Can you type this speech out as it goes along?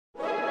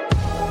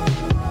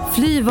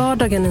Fly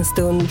vardagen en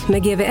stund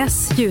med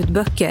GVS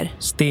ljudböcker.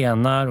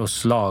 Stenar och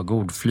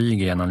slagord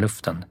flyger genom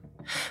luften.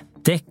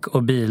 Däck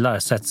och bilar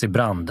sätts i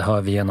brand,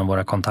 hör vi genom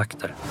våra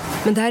kontakter.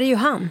 Men det här är ju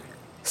han.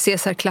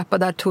 Cesar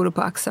klappade Arturo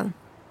på axeln.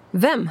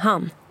 Vem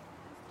han?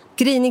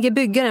 Grinige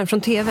byggaren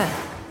från TV.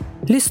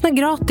 Lyssna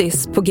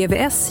gratis på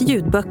GVS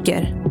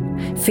ljudböcker.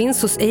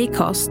 Finns hos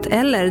Acast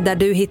eller där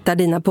du hittar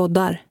dina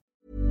poddar.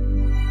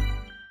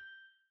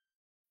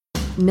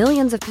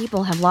 Millions of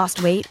people have lost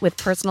weight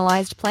with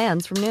personalized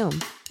plans from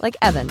Noom. Like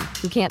Evan,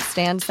 who can't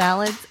stand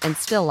salads and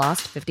still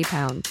lost 50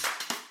 pounds.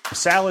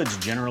 Salads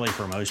generally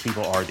for most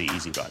people are the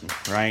easy button,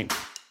 right?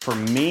 For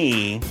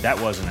me,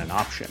 that wasn't an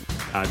option.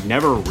 I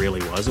never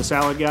really was a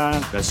salad guy.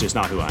 That's just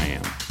not who I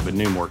am. But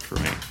Noom worked for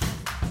me.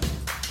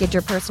 Get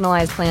your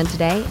personalized plan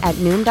today at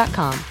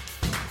Noom.com.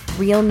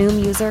 Real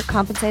Noom user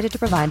compensated to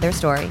provide their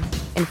story.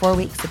 In 4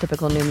 weeks, the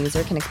typical Noom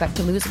user can expect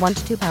to lose 1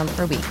 to 2 pounds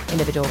per week.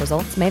 Individual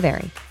results may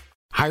vary.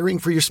 Hiring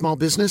for your small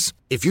business?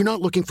 If you're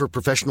not looking for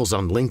professionals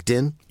on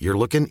LinkedIn, you're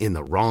looking in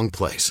the wrong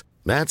place.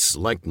 That's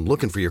like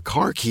looking for your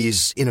car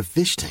keys in a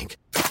fish tank.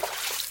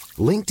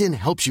 LinkedIn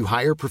helps you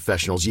hire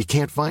professionals you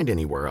can't find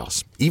anywhere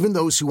else, even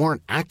those who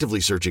aren't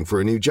actively searching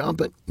for a new job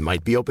but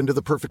might be open to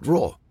the perfect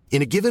role.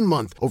 In a given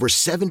month, over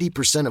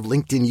 70% of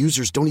LinkedIn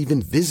users don't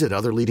even visit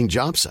other leading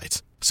job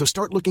sites. So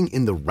start looking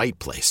in the right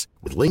place.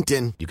 With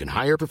LinkedIn, you can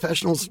hire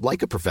professionals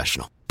like a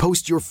professional.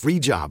 Post your free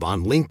job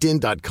on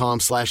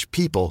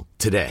linkedin.com/people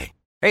today.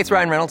 Hey, it's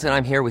Ryan Reynolds, and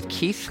I'm here with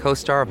Keith,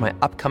 co-star of my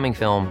upcoming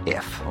film,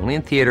 If, only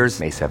in theaters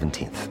May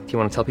 17th. Do you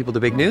want to tell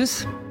people the big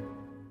news?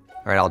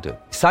 All right, I'll do it.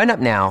 Sign up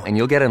now and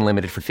you'll get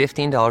unlimited for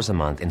 $15 a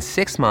month and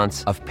 6 months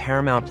of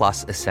Paramount Plus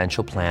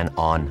Essential Plan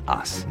on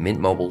us.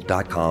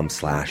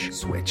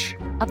 MintMobile.com/switch.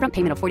 Upfront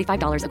payment of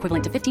 $45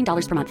 equivalent to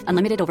 $15 per month.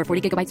 Unlimited over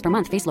 40 gigabytes per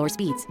month. Face lower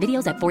speeds.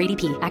 Videos at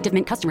 480p. Active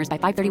Mint customers by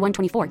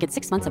 531.24 get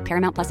 6 months of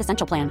Paramount Plus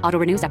Essential Plan. Auto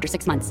renews after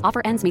 6 months.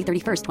 Offer ends May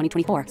 31st,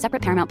 2024.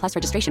 Separate Paramount Plus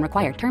registration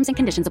required. Terms and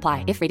conditions apply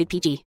if rated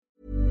PG.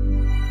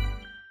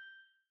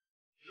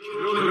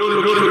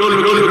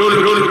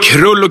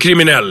 Krull och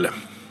kriminell.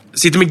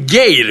 Sitter med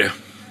Geir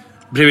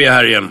bredvid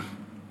här igen.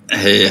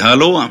 Hej,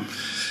 hallå.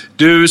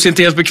 Du ser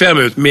inte helt bekväm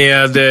ut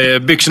med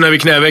byxorna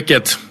vid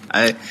knävecket.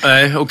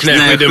 Nej, och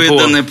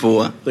knäskydden är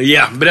på.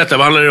 Ja, berätta,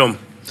 vad handlar det om?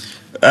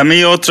 Men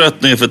jag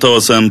tröttnade för ett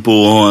tag sedan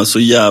på att ha så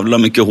jävla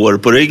mycket hår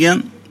på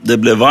ryggen. Det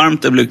blev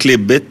varmt, det blev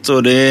klibbigt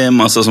och det är en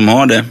massa som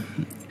har det.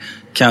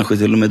 Kanske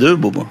till och med du,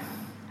 Bobo.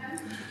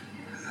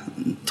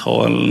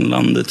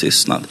 Talande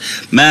tystnad.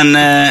 Men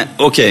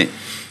okej.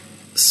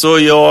 Så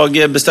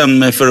jag bestämde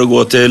mig för att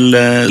gå till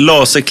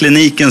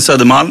laserkliniken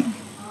Södermalm.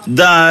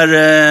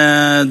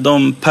 Där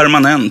de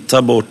permanent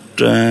tar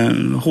bort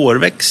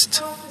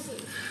hårväxt.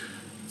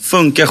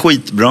 Funkar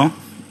skitbra.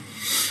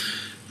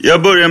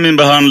 Jag börjar min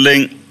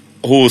behandling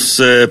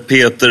hos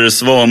Peter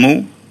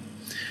Svamo.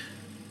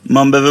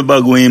 Man behöver bara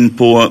gå in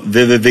på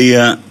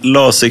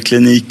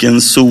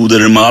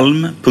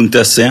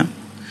www.laserklinikensodermalm.se.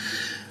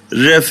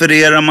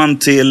 Refererar man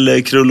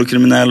till Krull och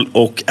kriminell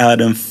och är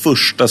den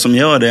första som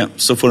gör det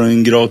så får du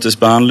en gratis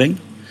behandling.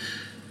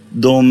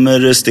 De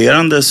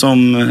resterande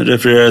som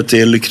refererar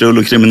till Krull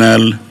och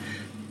kriminell,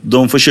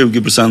 de får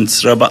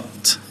 20%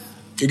 rabatt.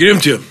 Det är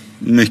grymt ju.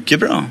 Mycket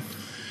bra.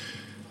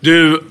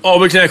 Du,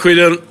 av med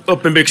knäskydden,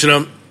 upp med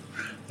byxorna.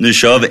 Nu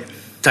kör vi.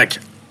 Tack.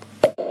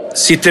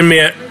 Sitter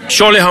med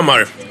Charlie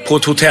Hammar på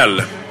ett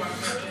hotell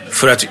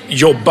för att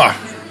jobba.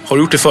 Har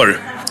du gjort det förr?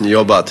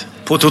 Jobbat?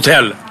 På ett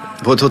hotell.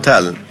 På ett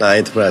hotell? Nej,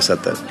 inte på det här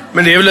sättet.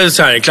 Men det är väl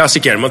så här en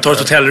klassiker. Man tar ett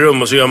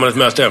hotellrum och så gör man ett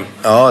möte.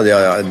 Ja, det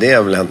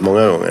har väl hänt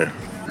många gånger.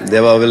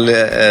 Det var väl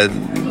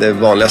det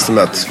vanligaste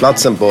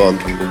mötesplatsen på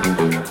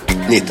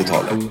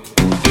 90-talet.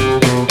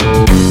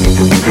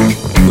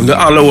 Under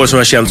alla år som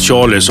jag känt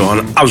Charlie så har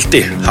han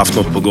alltid haft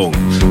något på gång.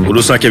 Och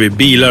då snackar vi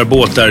bilar,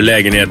 båtar,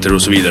 lägenheter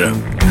och så vidare.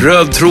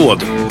 Röd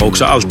tråd har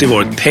också alltid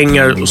varit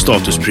pengar och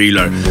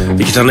statusprylar,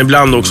 vilket han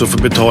ibland också får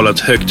betala ett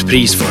högt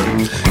pris för.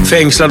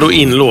 Fängslad och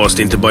inlåst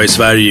inte bara i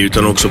Sverige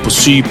utan också på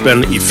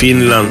Cypern, i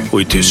Finland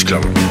och i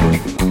Tyskland.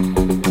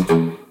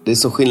 Det är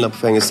så skillnad på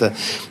fängelse.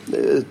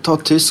 Ta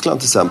Tyskland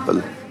till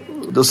exempel.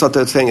 Då satt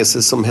jag ett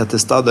fängelse som hette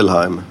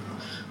Stadelheim,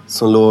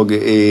 som låg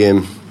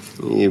i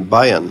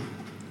Bayern.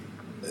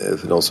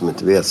 För de som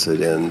inte vet så är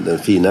det den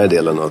finare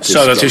delen av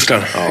Tyskland. Södra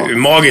Tyskland. Ja.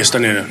 Magiskt där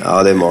nere.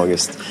 Ja, det är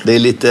magiskt. Det är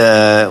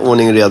lite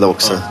ordning och reda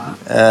också.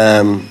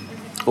 Ja.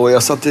 Och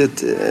jag satt i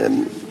ett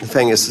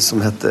fängelse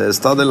som hette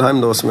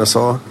Stadelheim då, som jag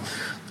sa.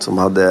 Som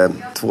hade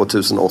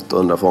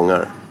 2800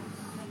 fångar.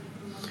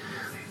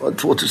 Och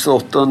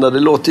 2800, det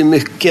låter ju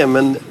mycket,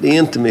 men det är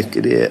inte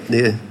mycket. Det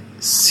är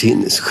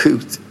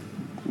sinnessjukt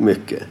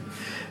mycket.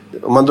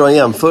 Om man drar en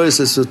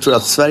jämförelse så tror jag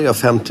att Sverige har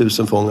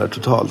 5000 fångar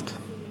totalt.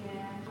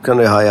 Kan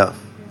du haja.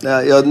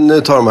 Ja,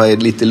 nu tar de här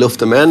lite i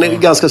luften, men jag är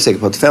ganska säker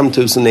på att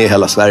 5000 är i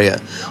hela Sverige.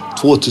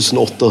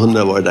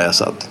 2800 var det där jag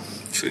satt.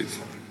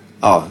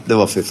 Ja, det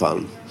var för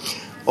fan.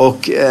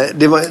 Och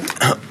det var...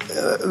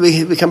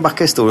 vi kan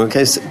backa historien, vi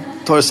kan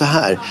ta det så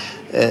här.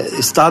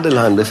 I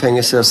Stadelheim, det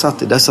fängelse jag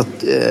satt i, där satt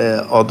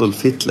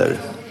Adolf Hitler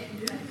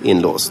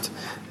inlåst.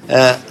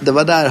 Det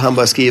var där han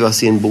började skriva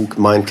sin bok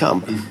Mein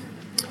Kampf.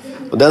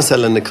 Och den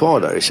cellen är kvar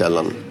där i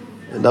källaren.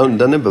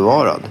 Den är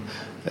bevarad.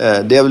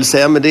 Det jag vill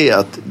säga med det är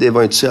att det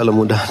var inte så jävla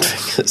modernt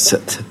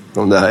fängelset.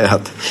 Om det här är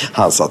att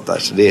han satt där.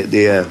 Så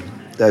det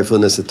har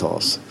funnits ett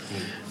tag.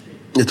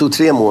 Det tog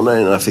 3 månader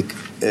innan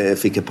jag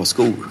fick ett par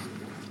skor.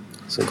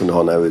 Sen kunde jag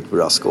ha när jag var ute på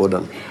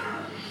rastgården.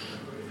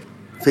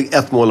 Fick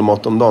 1 mål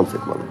mat om dagen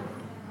fick man.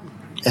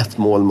 1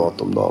 mål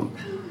mat om dagen.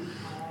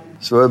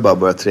 Så var jag bara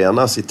börja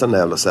träna, sitta i den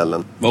jävla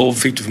cellen. Vad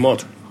fick du för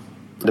mat?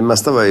 Det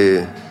mesta var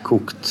ju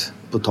kokt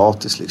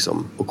potatis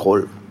liksom. Och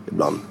korv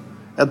ibland.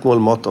 1 mål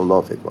mat om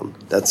dagen fick man.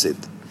 That's it.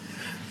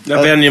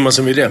 När vänjer man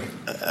sig vid det?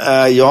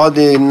 Ja,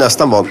 det är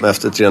nästan vant med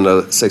efter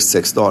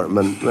 366 dagar.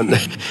 Men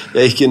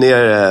jag gick ju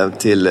ner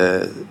till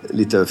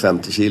lite över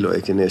 50 kilo. Jag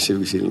gick ner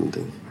 20 kilo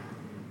någonting.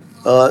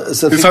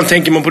 Hur fan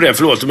tänker man på det?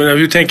 Förlåt, men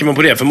hur tänker man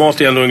på det? För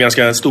mat är ändå en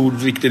ganska stor,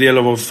 viktig del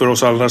av för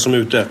oss alla som är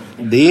ute.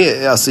 Det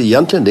är, alltså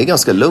egentligen det är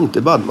ganska lugnt. Det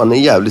är bara att man är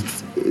jävligt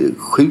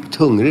sjukt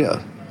hungrig.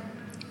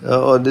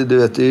 Ja, du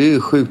vet, det är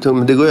ju sjukt hungrig,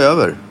 men det går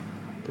över.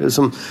 Det är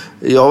som,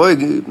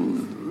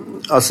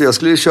 jag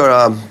skulle ju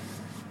köra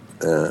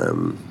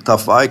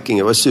Tough Viking.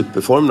 Jag var i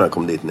superform när jag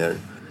kom dit ner.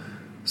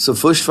 Så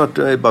först var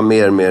jag bara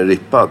mer och mer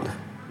rippad.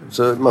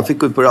 Så man fick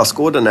gå ut på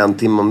rastgården 1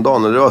 timme om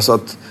dagen. Och det var så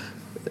att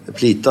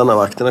plitarna,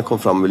 vakterna kom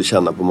fram och ville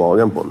känna på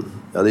magen på den.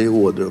 Jag hade ju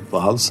ådror upp på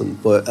halsen.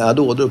 Jag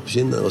hade ådror upp på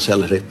kinden och så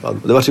jävla rippad.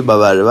 Och det var ju bara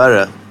värre och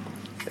värre.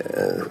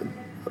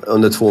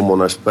 Under 2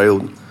 månaders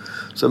period.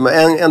 Så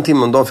med 1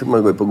 timme om dagen fick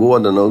man gå ut på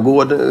gården.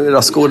 Och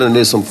rastgården, det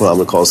är som på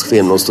amerikansk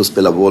film. De står och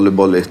spelar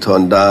volleyboll i ett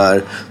hörn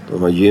där.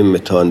 De har gym i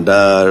ett hörn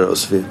där. Och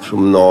så fick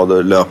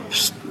promenader, löp.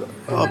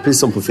 Ja, precis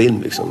som på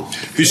film liksom.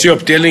 Hur ser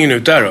uppdelningen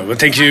ut där då? Jag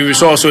tänker i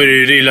USA så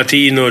är det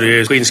latinor, det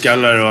är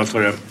skinnskallar och allt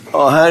vad det är.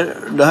 Ja,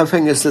 det här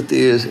fängelset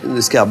är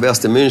det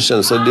skabbigaste i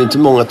München. Så det är inte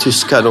många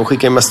tyskar. De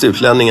skickar mest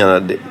utlänningarna.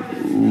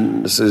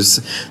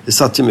 Det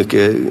satt ju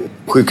mycket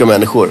sjuka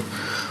människor.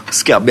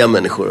 Skabbiga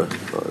människor.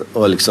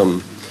 Och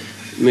liksom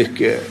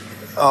mycket,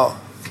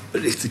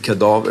 riktigt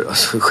kadaver.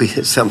 Alltså,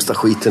 sämsta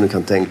skiten du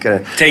kan tänka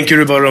dig. Tänker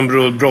du vad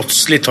de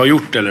brottsligt har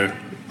gjort eller?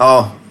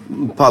 Ja,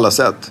 på alla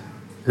sätt.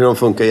 Hur de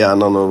funkar i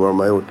hjärnan och vad de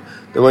har gjort.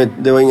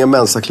 Det var inga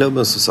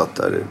Mensa-klubben som satt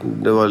där.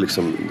 Det var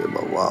liksom, det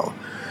var wow.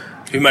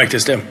 Hur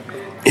märktes det?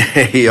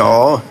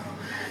 Ja,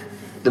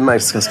 det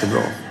märktes ganska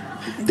bra.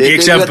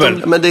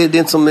 Exempel? Men det är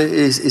inte som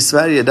i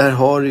Sverige. Där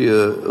har du ju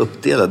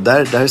uppdelat.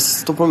 Där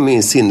stoppar man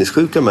in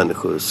sinnessjuka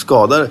människor.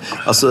 Skadar.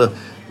 Alltså,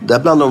 där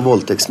blandar de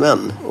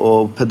våldtäktsmän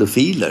och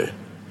pedofiler.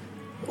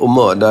 Och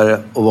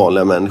mördare och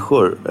vanliga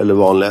människor. Eller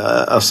vanliga,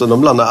 alltså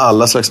de blandar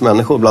alla slags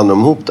människor och blandar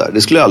dem ihop där.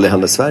 Det skulle aldrig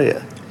hända i Sverige.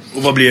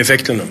 Och vad blir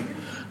effekten då?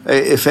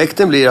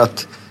 Effekten blir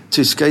att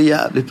tyskar är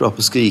jävligt bra på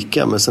att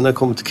skrika. Men sen när det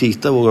kommer till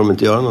krita vågar de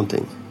inte göra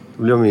någonting.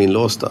 Då blir de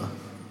inlåsta.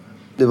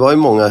 Det var ju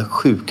många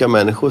sjuka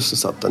människor som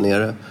satt där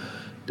nere.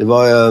 Det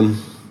var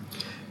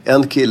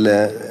en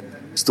kille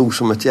stor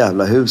som ett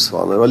jävla hus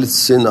var. Det var lite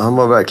synd. Han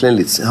var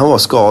verkligen han var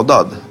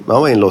skadad. Men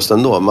han var inlåst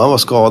ändå. Men han var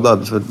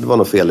skadad för det var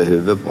något fel i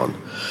huvudet på honom.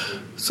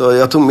 Så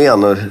jag tog med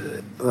honom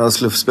när han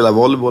skulle spela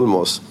volleyboll med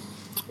oss.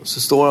 Och så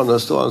står han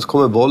så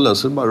kommer bollen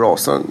så bara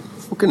rasar han.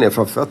 Åker ner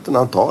från fötterna.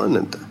 Han tar den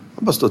inte.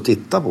 Han bara står och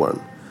tittar på den.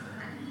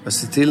 Jag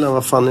ser till honom,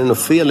 vad fan är det något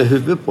fel i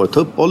huvudet på den? Ta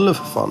upp bollen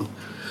för fan.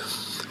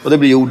 Och det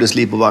blir jordens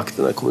liv på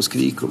vakterna. Jag kommer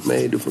skrika upp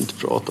mig. Du får inte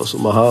prata så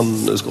med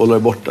han. Du ska hålla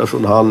dig borta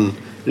från han.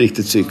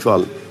 Riktigt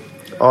psykfall.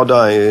 Ja,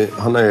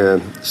 han har ju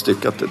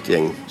styckat ett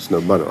gäng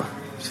snubbar då.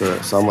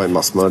 Så han var ju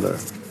massmördare.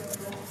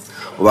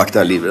 Och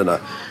vakterna är livrädda.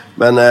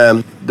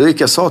 Men då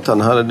gick jag sa till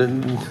han. Han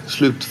hade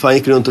slut. Fan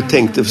gick runt och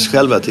tänkte för sig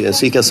själv hela tiden.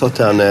 Så gick jag sa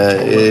till han.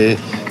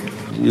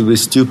 You be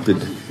stupid.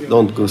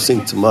 Don't go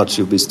think so much.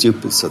 You be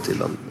stupid, sa till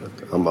han.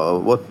 Han bara,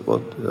 what?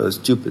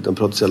 Stupid. Han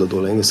pratar så jävla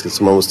dålig engelska.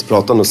 Så man måste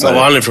prata något så här.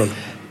 Var han ifrån?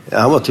 Ja,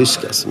 han var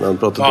tysk alltså, men han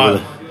pratade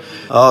dåligt.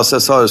 Ja, så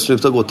jag sa,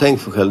 sluta gå och tänk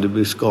för själv, du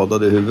blir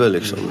skadad i huvudet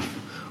liksom.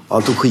 Och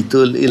han tog skit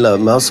illa,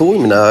 men han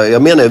såg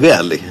jag menar ju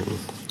väl.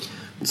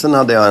 Sen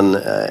hade jag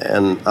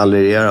en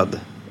allierad,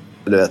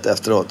 du vet,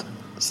 efteråt.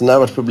 Så när det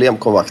var ett problem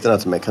kom vakterna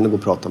till mig, kan du gå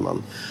och prata med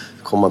han?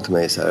 Kom han till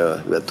mig så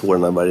här, vet,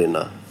 tårarna bara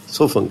rinna.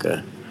 Så funkar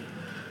det.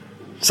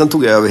 Sen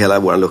tog jag över hela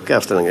våran lucka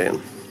efter den grejen.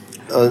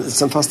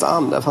 Sen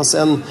fanns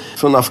en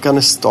från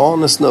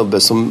Afghanistan, en snubbe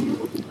som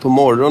på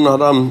morgonen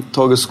hade han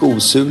tagit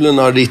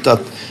skosulorna och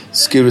ritat,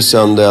 skurit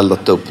sönder,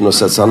 eldat upp något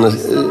sätt. Så han hade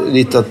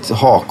ritat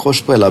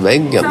hakkors på hela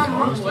väggen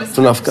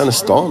från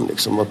Afghanistan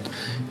liksom. Att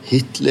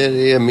Hitler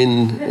är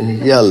min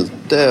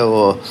hjälte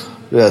och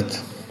du vet,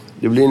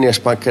 det blir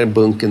nerspackad i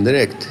bunken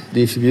direkt.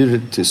 Det är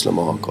förbjudet i Tyskland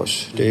med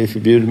hakkors. Det är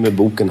förbjudet med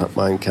boken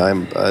Mein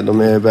Kampf. De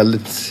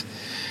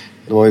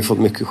har ju fått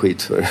mycket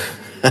skit för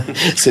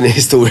sin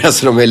historia,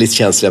 så de är lite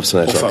känsliga på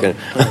sådana här saker.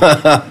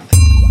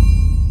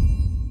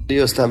 Det är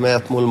just det här med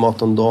 1 mål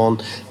mat om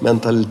dagen,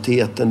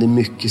 mentaliteten, det är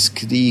mycket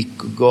skrik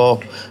och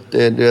gap.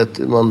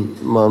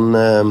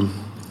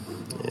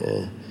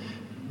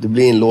 Du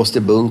blir inlåst i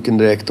bunken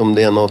direkt om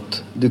det är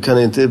något. Du kan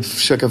inte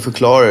försöka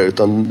förklara det,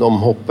 utan de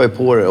hoppar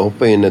på det,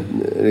 hoppar in ett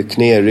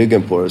knä i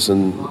ryggen på det,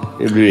 så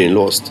det blir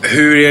inlåst.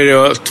 Hur är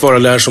det att vara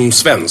där som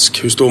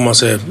svensk? Hur står man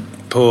sig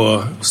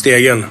på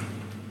stegen?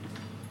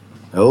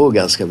 Jo,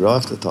 ganska bra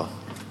efter ett tag.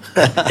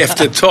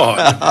 Efter ett tag?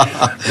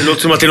 Det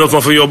låter som att det är något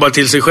man får jobba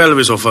till sig själv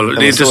i så fall. Ja,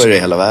 det är inte så är det i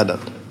hela världen.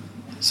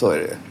 Så är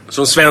det.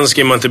 Som svensk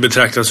är man inte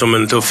betraktad som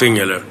en tuffing,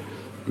 eller?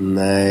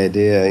 Nej,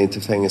 det är inte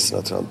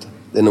fängelserna, tror jag inte.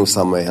 Det är nog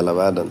samma i hela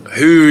världen.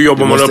 Hur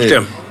jobbar man upp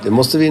det? Du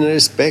måste vinna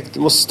respekt. Du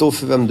måste stå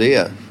för vem det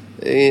är.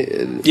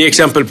 Ge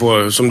exempel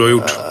på som du har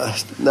gjort.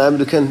 Nej,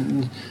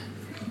 men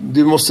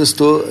du måste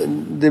stå.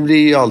 Det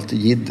blir ju alltid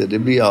jidder. Det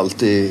blir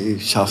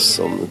alltid tjafs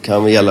om. Det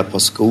kan gälla ett par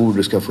skor.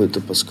 Du ska få ut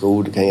ett par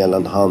skor. Det kan gälla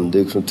en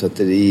handduk från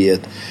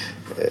tvätteriet.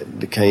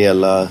 Det kan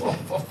gälla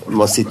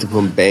man sitter på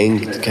en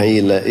bänk. Det kan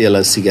gälla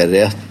en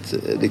cigarett.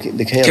 Det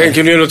kan gälla...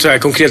 Kan du ge något så här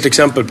konkret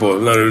exempel på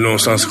när du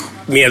någonstans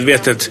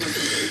medvetet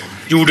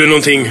gjorde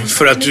någonting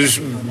för att du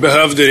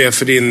behövde det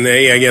för din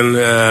egen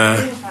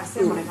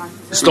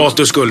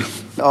status skull?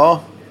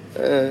 Ja,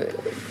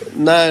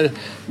 när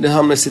det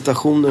hamnar i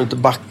situationer och inte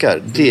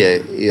backar, det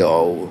är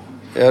jag.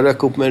 Jag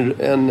rök upp med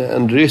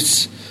en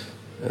ryss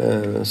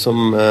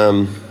som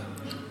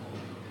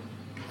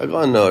jag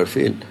gav en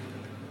örfil.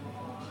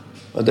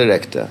 Och det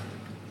räckte.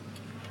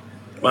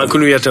 Man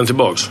kunde ju gett den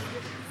tillbaks.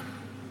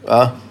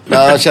 Ja,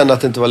 han kände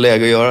att det inte var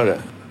läge att göra det.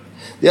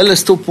 Det gäller att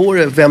stå på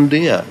det, vem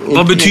det är.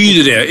 Vad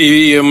betyder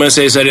det om man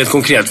säger så här rätt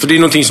konkret? För det är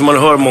någonting som man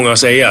hör många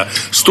säga.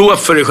 Stå upp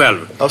för dig själv.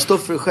 Ja, stå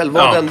upp för dig själv.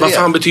 Vad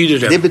fan betyder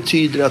det? Det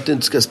betyder att du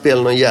inte ska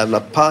spela någon jävla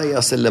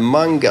pajas eller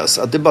mangas.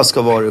 Att det bara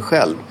ska vara dig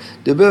själv.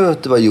 Du behöver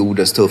inte vara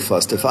jordens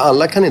tuffaste. För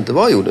alla kan inte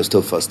vara jordens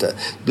tuffaste.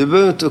 Du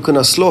behöver inte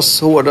kunna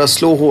slåss hårdast,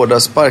 slå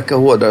hårdast, sparka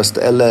hårdast.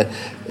 Eller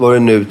vad du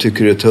nu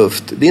tycker är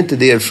tufft. Det är inte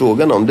det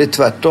frågan om. Det är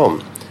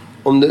tvärtom.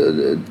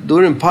 Då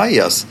är du en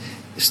pajas.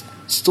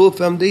 Stå upp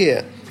vem det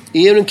är.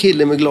 Är du en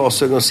kille med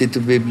glasögon och sitter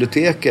på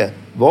biblioteket,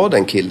 var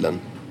den killen.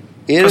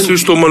 Hur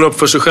står man upp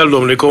för sig själv då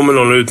om det kommer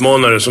någon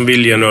utmanare som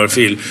vill ge en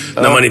örfil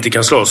när man inte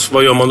kan slåss?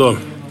 Vad gör man då?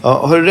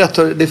 Ja, har du rätt,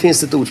 det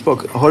finns ett ordspråk.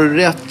 Har du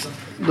rätt,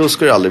 då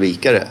ska du aldrig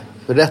vika det.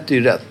 För rätt är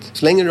ju rätt.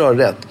 Så länge du har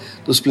rätt,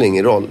 då spelar det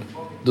ingen roll.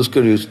 Då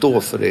ska du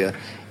stå för det.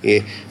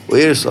 Och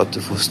är det så att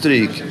du får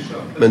stryk,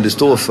 men du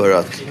står för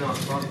att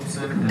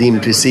din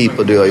princip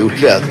och du har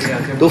gjort rätt,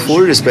 då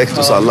får du respekt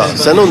hos alla.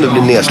 Sen om du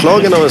blir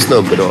nedslagen av en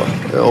snubbe då,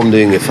 om du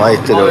är ingen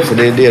fighter då, för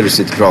det är det du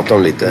sitter och pratar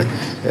om lite,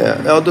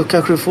 ja, då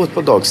kanske du får ett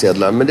par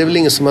dagsedlar, men det är väl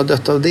ingen som har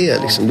dött av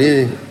det liksom.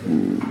 Det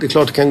är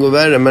klart det kan gå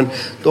värre, men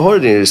då har du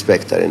din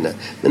respekt där inne.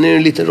 Men är du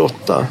en liten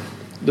råtta,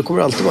 då kommer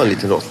det alltid vara en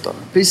liten råtta.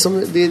 Precis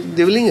som,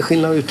 det är väl ingen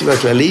skillnad ut i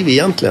verkliga liv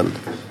egentligen.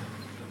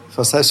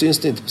 Fast här syns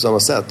det inte på samma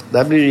sätt.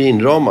 Där blir det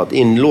inramat,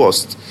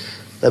 inlåst.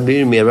 Där blir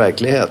det mer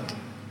verklighet.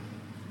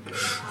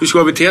 Hur ska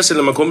man bete sig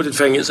när man kommer till ett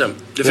fängelse?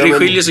 Det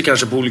skiljer sig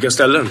kanske på olika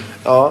ställen.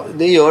 Ja,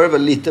 det gör det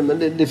väl lite.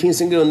 Men det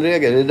finns en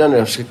grundregel. Det är den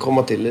jag ska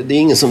komma till. Det är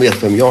ingen som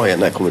vet vem jag är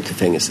när jag kommer till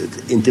fängelset.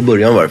 Inte i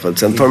början i varje fall.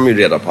 Sen tar de ju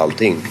reda på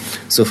allting.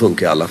 Så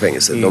funkar alla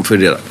fängelser. De får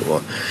reda på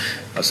vad...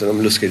 Alltså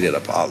de luskar reda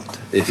på allt.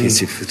 Det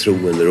finns ju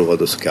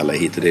förtroenderåd och så kallar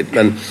hit och dit.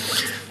 Men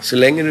så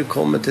länge du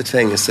kommer till ett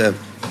fängelse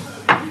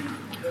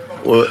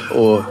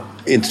och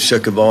inte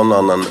försöker vara någon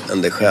annan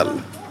än dig själv,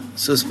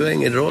 så spelar det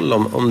ingen roll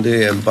om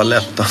du är en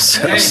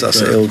balettdansös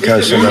alltså,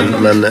 kanske,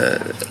 men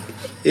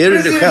är du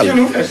dig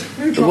själv,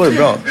 då går det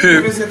bra.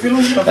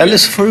 Eller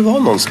så får du vara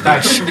någon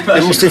spets.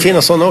 Det måste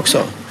finnas sådana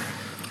också.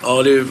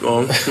 Ja,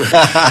 ja.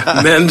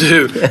 Men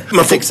du...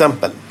 Ett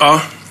exempel.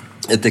 Ja.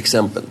 Ett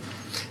exempel.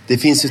 Det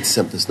finns ju till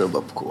exempel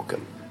snubbar på kåken.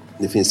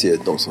 Det finns ju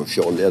de som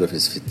fjolliga, det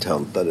finns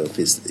töntar, det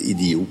finns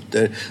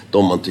idioter,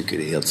 de man tycker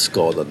är helt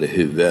skadade i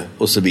huvudet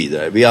och så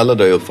vidare. Vi alla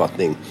har ju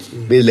uppfattning.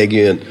 Vi lägger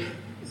ju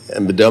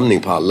en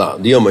bedömning på alla.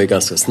 Det gör man ju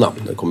ganska snabbt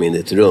när man kommer in i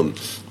ett rum.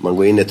 Man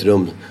går in i ett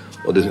rum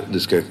och du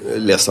ska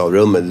läsa av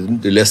rummet.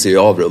 Du läser ju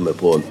av rummet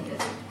på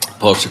ett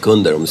par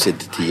sekunder om du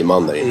sitter 10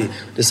 man där inne.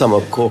 Det är samma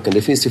på kåken.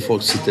 Det finns ju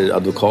folk som sitter,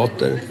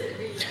 advokater.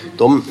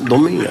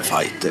 De är inga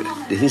fighter.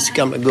 Det finns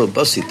gamla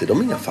gubbar som sitter, de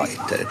är inga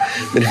fighter.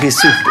 Men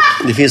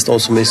det finns de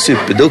som är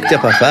superduktiga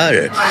på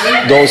affärer.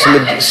 De som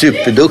är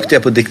superduktiga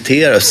på att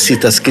diktera,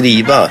 sitta och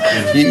skriva,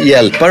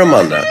 hjälpa de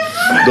andra.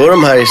 Då är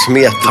de här som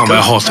är Fan vad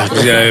jag hatar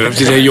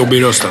det är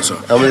jobbig röst alltså.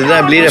 Ja, men det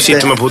där blir det.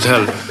 Sitter man på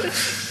hotell.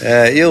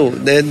 Jo,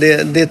 det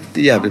är ett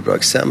jävligt bra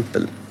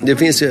exempel. Det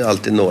finns ju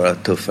alltid några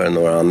tuffare än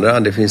några andra.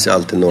 Det finns ju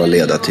alltid några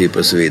ledartyper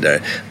och så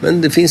vidare.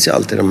 Men det finns ju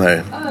alltid de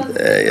här...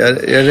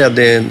 Jag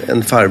räddade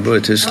en farbror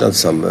i Tyskland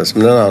som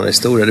en annan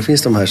historia. Det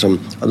finns de här som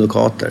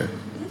advokater.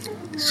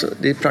 Så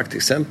det är ett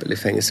praktexempel. I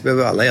fängelse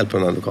behöver alla hjälpa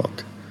en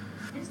advokat.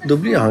 Då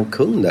blir han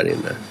kung där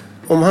inne.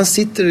 Om han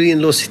sitter i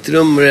inlåst i sitt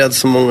rum och rädd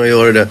som många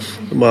gör det.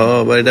 Och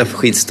bara, vad är det där för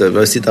skitstöv?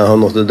 Vad sitter han har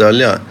något att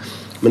dölja?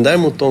 Men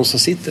däremot de som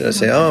sitter där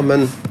säger, ja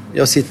men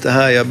jag sitter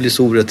här, jag blir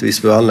så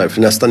orättvist behandlad.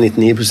 För nästan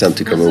 99%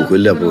 tycker de är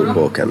oskyldiga på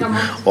baken.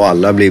 Och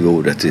alla blir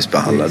orättvist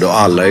behandlade och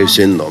alla är ju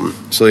synd om.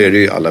 Så är det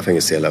ju i alla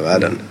fängelser i hela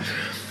världen.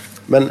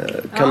 Men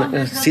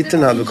sitter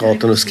den här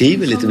advokaten och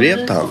skriver lite brev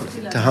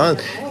till han.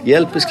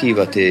 Hjälper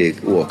skriva till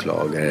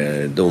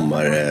åklagare,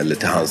 domare eller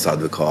till hans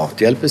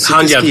advokat.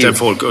 Han hjälper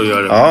folk att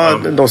göra det. Ja,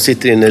 de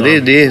sitter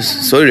inne.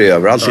 Så är det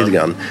överallt lite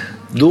grann.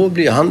 Då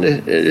blir han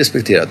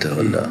respekterad till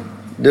 100.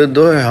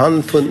 Då har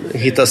han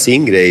hitta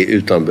sin grej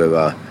utan att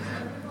behöva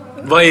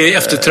Vad är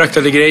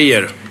eftertraktade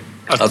grejer?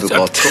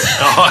 Advokat.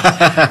 Ja,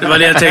 det var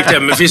det jag tänkte.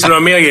 Men finns det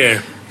några mer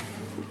grejer?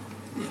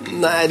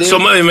 Nej, det är...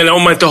 Som, jag menar,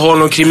 om man inte har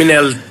någon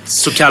kriminell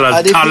så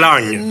kallad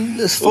talang.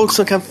 Folk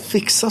som kan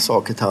fixa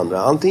saker till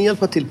andra. Antingen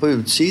hjälpa till på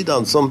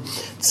utsidan. Som till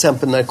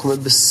exempel när det kommer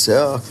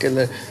besök.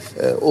 Eller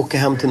åka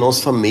hem till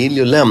någons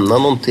familj och lämna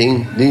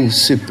någonting. Det är ju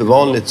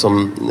supervanligt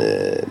som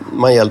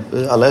man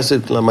hjälper. Alla är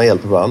super när man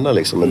hjälper varandra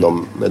liksom,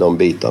 med de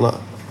bitarna.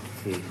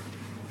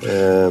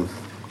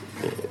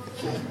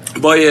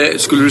 Vad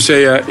skulle du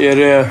säga, är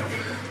det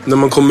när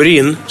man kommer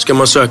in, ska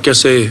man söka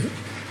sig,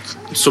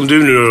 som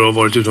du nu har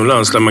varit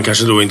utomlands, där man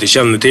kanske då inte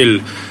känner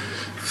till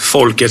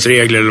folkets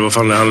regler eller vad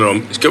fan det handlar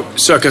om, ska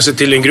söka sig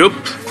till en grupp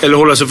eller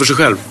hålla sig för sig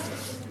själv?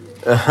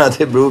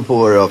 Det beror på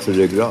vad du har för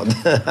ryggrad.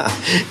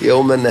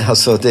 Jo, men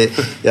alltså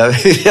jag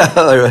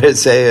hör vad du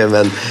säger,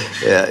 men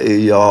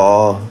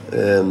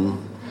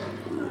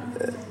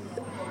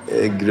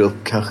grupp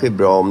kanske är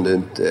bra om du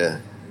inte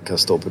kan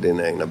stå på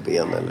dina egna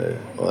ben,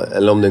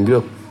 eller om du är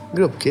en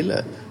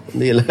gruppkille.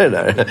 Det gillar det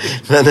där.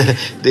 Men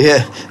det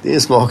är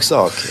en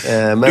smaksak.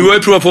 Men, du har ju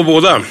provat på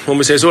båda, om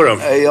vi säger så då.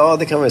 Ja,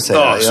 det kan vi säga.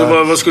 Ja, så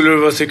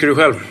vad tycker du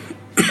själv?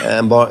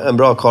 En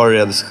bra karl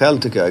reder sig själv,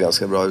 tycker jag är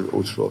ganska bra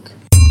ordspråk.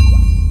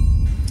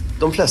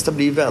 De flesta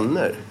blir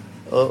vänner.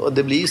 Och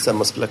det blir så här,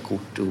 man spelar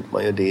kort ihop,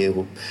 man gör det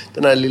ihop.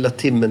 Den här lilla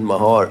timmen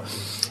man har.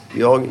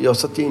 Jag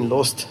satt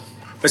inlåst.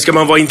 Men ska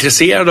man vara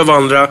intresserad av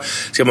andra?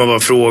 Ska man vara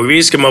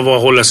frågvis? Ska man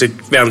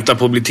vänta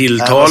på att bli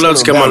tilltalad? Man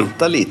ska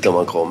vänta lite om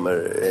man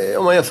kommer.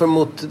 Om man jämför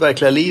mot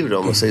verkliga liv då,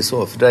 om man säger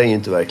så. För det är ju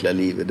inte verkliga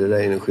liv. Det där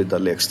är en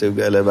skyddad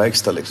lekstuga eller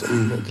verkstad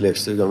liksom.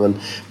 Lekstuga. Men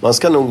man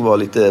ska nog vara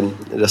lite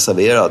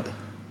reserverad.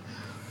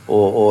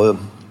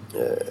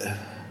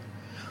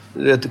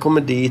 Du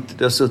kommer dit,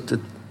 du har suttit...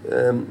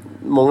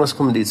 många som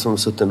kommer dit som har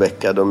suttit en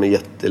vecka, de är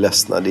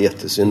jätteledsna, det är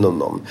jättesynd om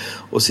dem.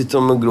 Och sitter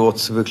de och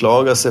gråter och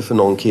beklagar sig för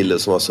någon kille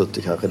som har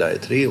suttit kanske där i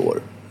 3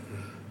 år.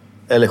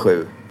 Eller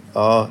 7.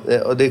 Ja,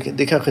 och det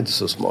är kanske inte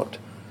så smart.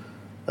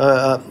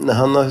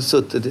 Han har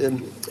suttit,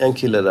 en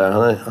kille där,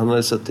 han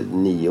har suttit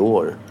 9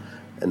 år.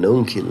 En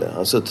ung kille, han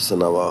har suttit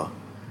sedan han var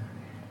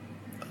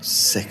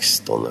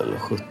 16 eller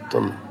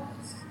 17.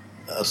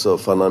 Alltså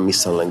för han har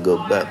misshandlat en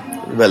gubbe.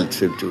 Väldigt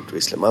fult gjort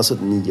visserligen, men han har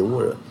suttit 9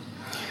 år.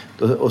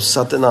 Och så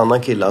satt en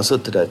annan kille, han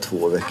satt där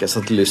 2 veckor,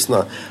 satt och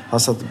lyssnade. Han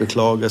satt och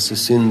beklagade sig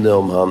synd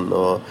om han,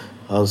 och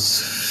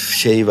hans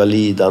tjej var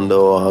lidande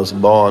och hans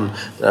barn.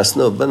 Den här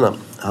snubben,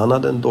 han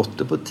hade en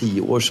dotter på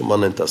 10 år som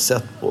han inte har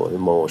sett på hur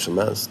många år som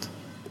helst.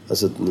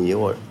 Alltså 9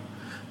 år.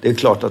 Det är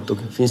klart att då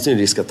finns det en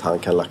risk att han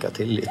kan lacka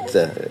till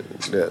lite.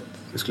 Det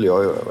skulle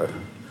jag göra.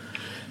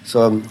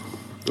 Så,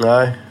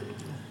 nej.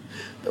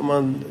 Om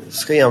man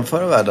ska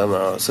jämföra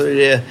världarna så är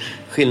det,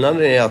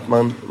 skillnaden är att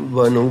man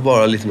bör nog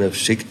vara lite mer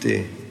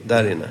försiktig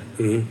där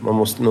inne. Man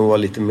måste nog vara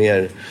lite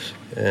mer,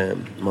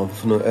 man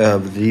får nog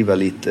överdriva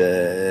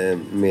lite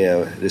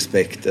med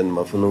respekten.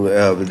 Man får nog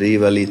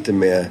överdriva lite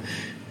med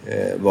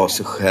vara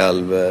sig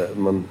själv.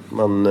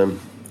 Man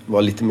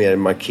var lite mer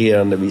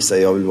markerande, visa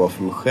jag vill vara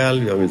för mig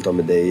själv, jag vill inte ha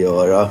med det att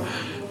göra.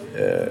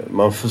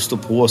 Man får stå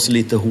på sig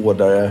lite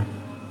hårdare.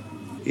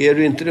 Är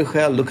du inte dig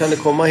själv, då kan det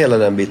komma hela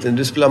den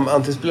biten.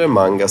 Antingen spelar du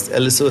mangast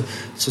eller så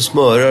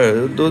smörar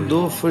du.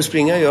 Då får du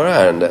springa och göra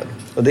ärende.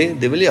 Och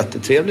det är väl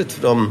jättetrevligt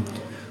för dem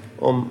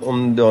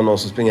om du har någon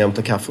som springer hem och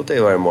tar kaffe åt dig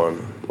varje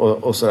morgon.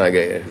 Och sådana här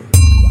grejer.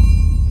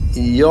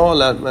 Jag har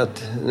lärt mig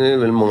att, nu är det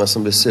väl många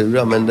som blir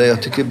sura, men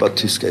jag tycker bara att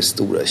tyskar är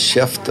stora i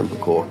käften på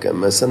kåken.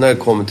 Men sen när det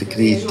kommer till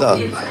krita,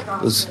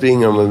 då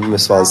springer de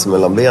med svansen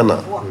mellan benen,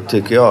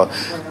 tycker jag.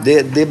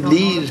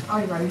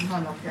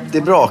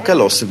 Det brakar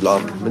loss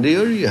ibland, men det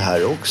gör det ju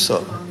här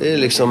också. Det är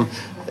liksom,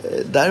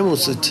 däremot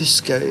så är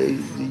tyskar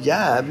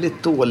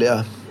jävligt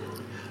dåliga.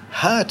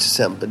 Här till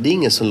exempel, det är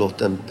ingen som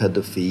låter en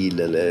pedofil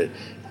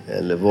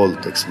eller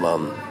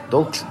våldtäktsman.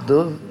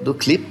 Då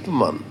klipper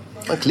man.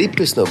 Man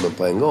klipper snubben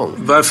på en gång.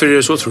 Varför är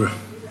det så, tror du?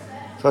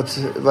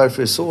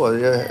 Varför är det så?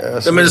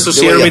 Ja, men så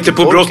ser de inte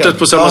på brottet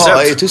på samma sätt.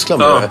 Ja, i Tyskland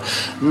bara.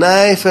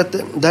 Nej, för att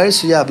det här är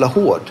så jävla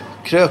hårt.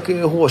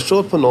 Kröker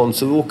hårstrå på någon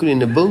så åker du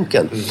in i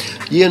bunken.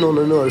 Ger någon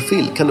en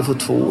örfil kan du få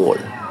 2 år.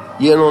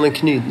 Ger någon en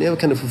knytnäve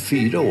kan du få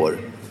 4 år.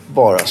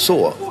 Bara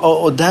så.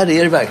 Och där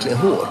är det verkligen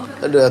hårt.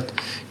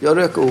 Jag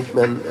rök ihop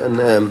med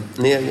en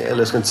neger, eller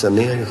jag ska inte säga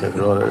neger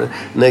kanske.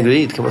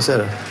 Negroid, kan man säga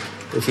det?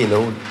 Det är fina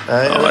ord.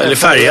 Nej, eller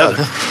färgad.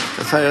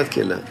 En färgad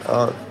kille.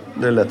 Ja,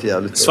 det lät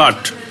jävligt.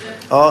 Svart.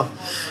 Ja.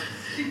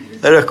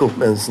 Jag rök upp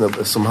med en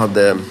snubbe som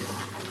hade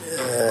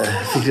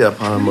fick reda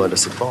på att han mördade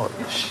sitt barn.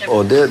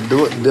 Och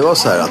det var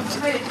så här att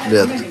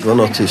det var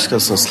några tyskar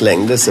som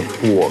slängde sig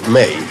på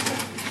mig.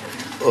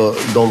 Och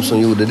de som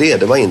gjorde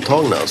det var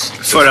intagna alltså.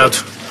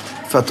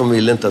 För att de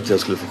ville inte att jag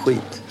skulle få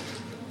skit.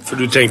 För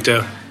du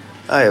tänkte?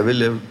 Nej, jag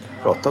ville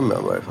prata med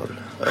honom i varje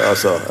fall.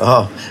 Alltså,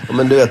 aha.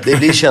 Men du vet, det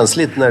blir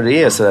känsligt när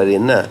det är så där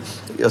inne.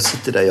 Jag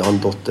sitter där, jag har en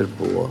dotter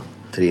på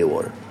 3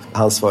 år.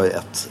 Hans var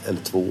 1 eller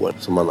 2 år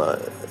som han har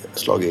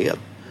slagit ihjäl.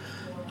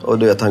 Och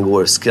du vet, han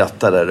går och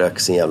skrattar där, röker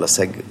sin jävla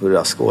segg på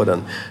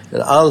rastgården.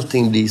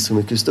 Allting blir så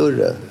mycket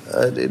större.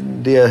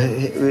 Jag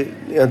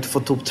har inte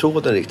fått upp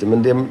tråden riktigt,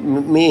 men det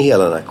med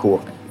hela den här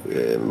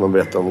man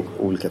berättar om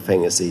olika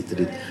fängelser hit och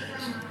dit.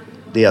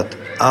 Det är att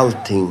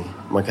allting,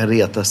 man kan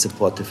reta sig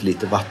på att det är för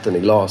lite vatten i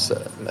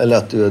glaset. Eller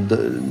att du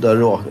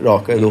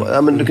rakar då.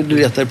 Ja, men du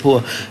retar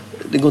på,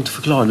 det går inte att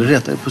förklara, du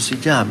retar på så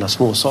jävla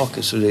små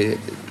saker. Så det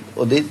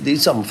är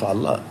samma för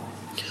alla.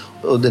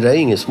 Och det där är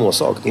ingen små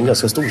sak, det är en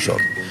ganska stor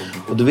sak.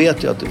 Och du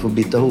vet ju att du får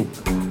bita ihop.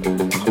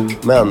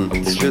 Men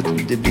till slut,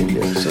 det blir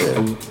det, så är det.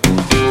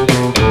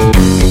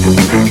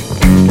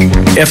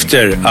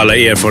 Efter alla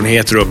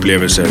erfarenheter och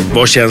upplevelser,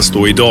 vad känns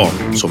då idag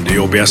som det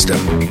jobbigaste?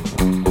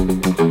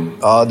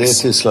 Ja, det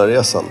är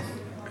Tysklandresan.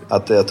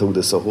 Att jag tog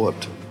det så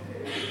hårt.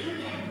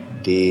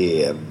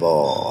 Det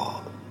var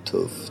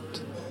tufft.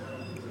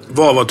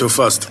 Vad var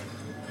tuffast?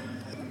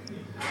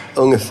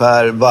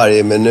 Ungefär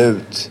varje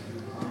minut,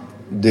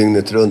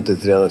 dygnet runt i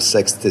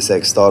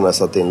 366 dagar när jag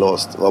satt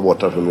inlåst, var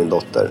borta från min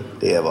dotter.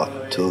 Det var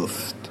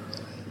tufft.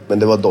 Men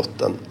det var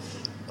dottern.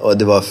 Och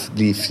det var att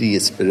bli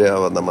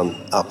frihetsberövad när man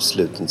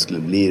absolut inte skulle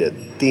bli det.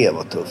 Det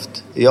var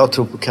tufft. Jag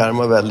tror på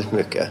karma väldigt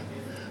mycket.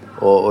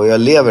 Och jag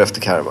lever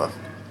efter karma.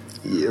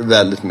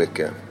 Väldigt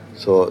mycket.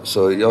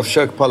 Så jag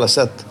försöker på alla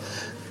sätt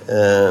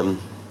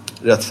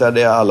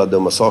rättfärdiga alla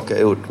dumma saker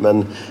jag gjort.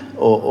 Men,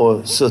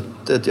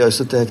 jag har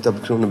suttit häktad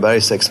på Kronoberg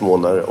i 6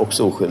 månader,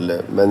 också oskyldig.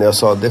 Men jag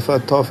sa, det får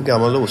jag ta för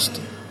gammal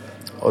ost.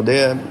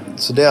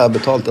 Så det har jag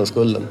betalt den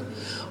skulden.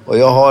 Och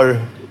jag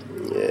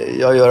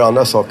gör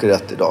andra saker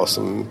rätt idag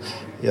som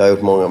jag har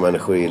gjort många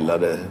människor illa.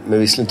 Men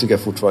visserligen tycker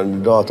jag fortfarande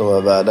idag att de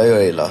är värda att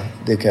göra illa.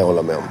 Det kan jag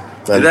hålla med om.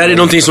 Det där är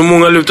någonting som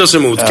många lutar sig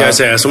emot, kan jag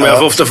säga. Som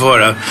jag ofta får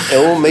höra.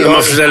 Jo, men när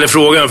man ställer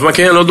frågan. För man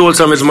kan ju ha dåligt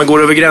samvete som man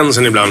går över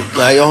gränsen ibland.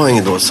 Nej, jag har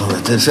ingen dåligt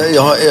samvete.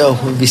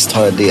 Visst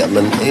har jag det.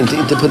 Men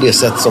inte på det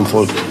sätt som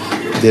folk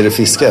det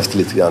fiskar efter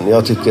lite grann.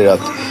 Jag tycker att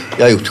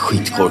jag har gjort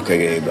skitkorkade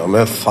grejer ibland.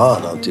 Men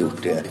fan har inte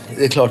gjort det.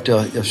 Det är klart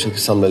jag försöker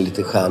samla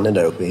lite stjärnor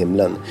där uppe i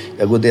himlen.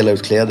 Jag går och delar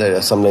ut kläder.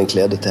 Jag samlar in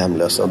kläder till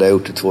hemlösa. Och det har jag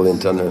gjort i 2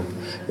 vintrar nu.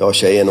 Jag och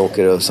tjejen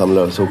åker och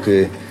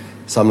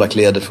samlar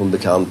kläder från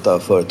bekanta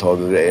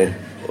företag och grejer.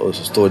 Och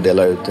så står och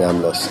delar ut till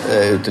hemlösa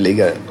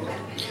uteliggare.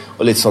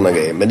 Och lite sådana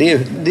grejer. Men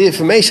det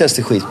för mig känns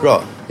det skitbra.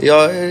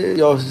 Jag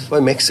var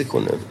i Mexiko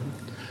nu.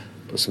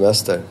 På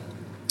semester.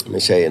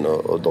 Med tjejen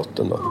och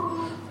dottern då.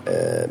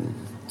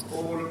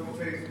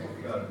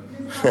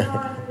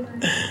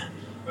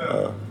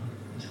 Ja.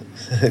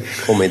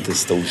 Kom inte till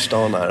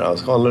storstan här. Jag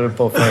ska hålla det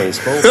på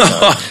Facebook.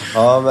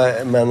 Ja,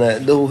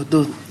 men då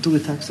tog vi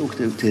taxi och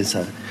åkte ut till så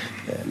här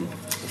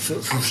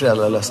för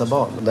föräldralösa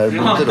barn. Där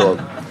bodde då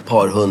ett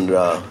par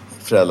 100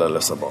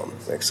 föräldralösa barn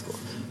i Mexiko.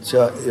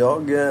 Så jag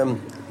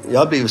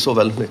har blivit så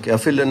väldigt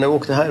mycket. När jag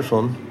åkte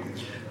härifrån,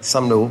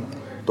 samlade ihop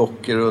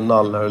dockor och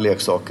nallar och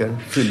leksaker.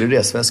 Fyllde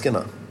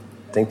resväskorna.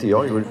 Tänkte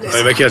jag gjorde det.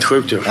 Det verkar helt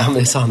sjukt ju. Ja, men det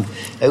är sant.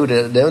 Jag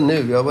gjorde det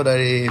nu. Jag var där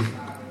i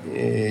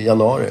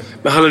januari.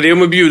 Men handlar det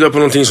om att bjuda på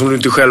någonting som du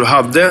inte själv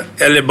hade?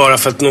 Eller bara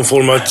för att någon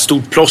form av ett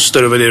stort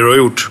plåster över det du har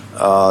gjort?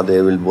 Ja, det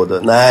är väl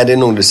både... Nej, det är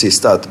nog det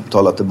sista. Att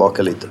betala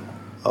tillbaka lite.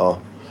 Ja.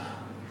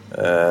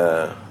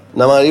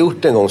 När man har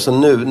gjort det en gång, så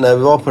nu när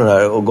vi var på den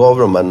här och gav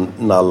de här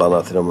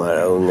nallarna till de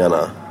här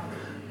ungarna,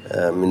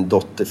 min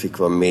dotter fick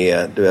vara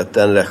med, du vet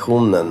den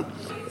reaktionen,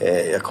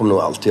 jag kommer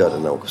nog alltid göra det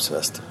när jag åker på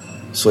semester.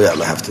 Så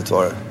jävla häftigt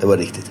var det. Det var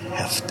riktigt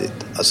häftigt,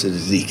 alltså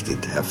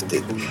riktigt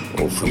häftigt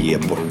att få ge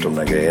bort de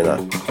där grejerna.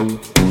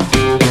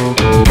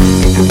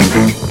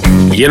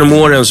 Genom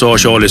åren så har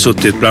Charlie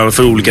suttit bland annat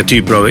för olika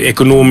typer av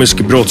ekonomisk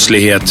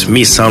brottslighet,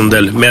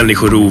 misshandel,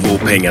 människorov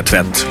och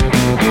pengatvätt.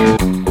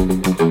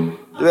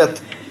 Du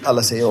vet,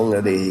 alla säger jag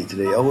ångrar det hit och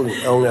det.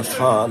 Jag ångrar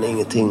fan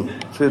ingenting.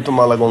 Förutom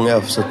alla gånger jag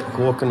har suttit på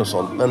kåken och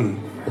sånt. Men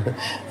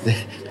det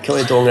kan man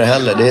inte ångra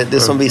heller. Det är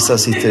som vissa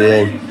sitter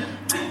i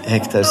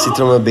häktar. Sitter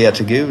de och ber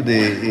till Gud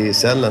i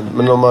cellen.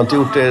 Men de har inte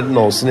gjort det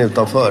någonsin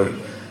utanför.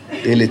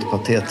 Det är lite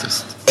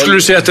patetiskt. Skulle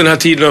du säga att den här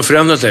tiden har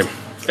förändrat dig?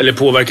 Eller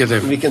påverkat dig?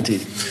 Vilken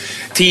tid?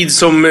 Tid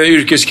som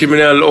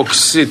yrkeskriminell och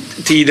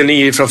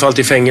tiden framförallt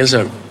i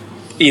fängelse.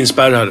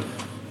 Inspärrad.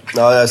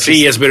 Ja,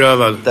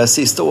 frihetsberövad. Det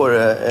sista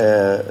året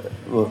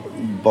var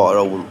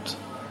bara ont.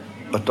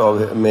 Vart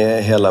av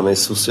med hela min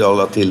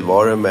sociala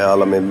tillvaro, med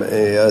alla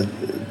jag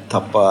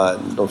tappade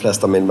de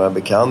flesta av mina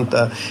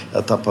bekanta,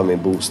 jag tappade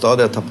min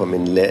bostad, jag tappade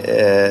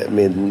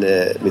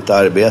mitt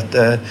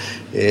arbete,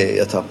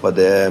 jag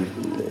tappade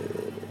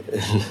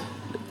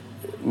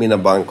mina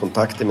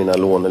bankkontakter, mina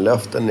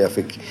lånelöften, jag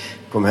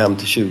kom hem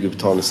till 20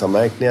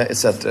 betalningsanmärkningar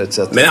etc.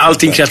 Men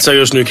allting kretsar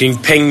just nu kring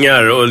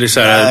pengar och det är så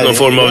här, någon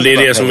form av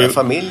det som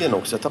familjen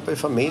också. Jag tappade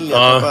familjen.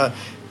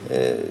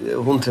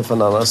 Hon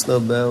träffade en annan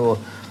snubbe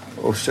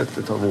och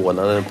försökte ta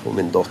vårdnaden på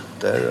min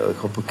dotter. Jag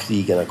kom på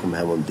krigarna, kom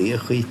hem om det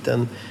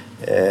skiten.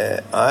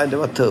 Det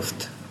var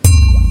tufft.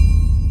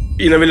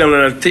 Innan vi lämnar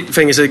den här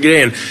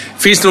fängelsegrejen,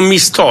 finns det någon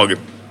misstag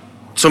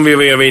som vi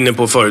var inne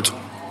på förut?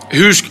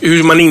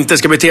 Hur man inte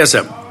ska bete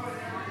sig?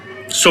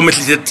 Som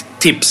ett litet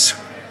tips.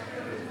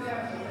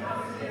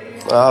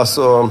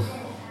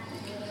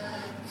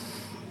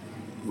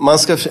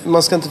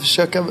 Man ska inte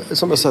försöka,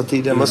 som jag sa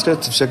tidigare, man ska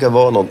inte försöka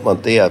vara något man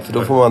inte är. För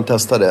då får man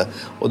testa det.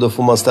 Och då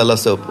får man ställa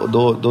sig upp. Och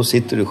då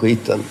sitter du i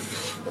skiten.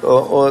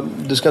 Och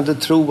du ska inte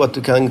tro att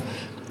du kan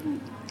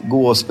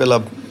gå och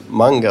spela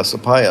mangas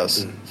och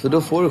pajas. För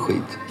då får du skit.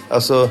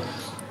 Alltså,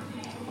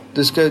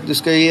 du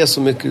ska ge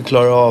så mycket du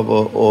klarar av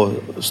och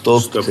stå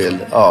upp till.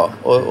 Ja,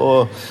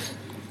 och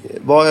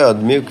var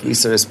ödmjuk,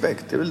 visa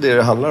respekt. Det är väl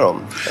det handlar om.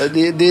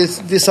 Det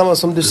är samma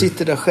som du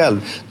sitter där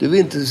själv. Du vill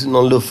inte att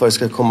någon luffare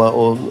ska komma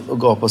och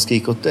gapa och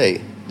skrika åt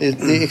dig. Det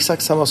är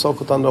exakt samma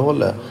sak åt andra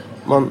hållet.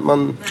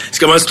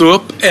 Ska man stå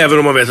upp även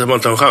om man vet att man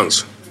inte har en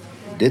chans?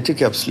 Det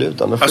tycker jag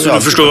absolut. Alltså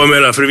du förstår vad jag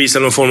menar, för att visa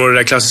någon form av det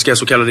där klassiska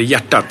så kallade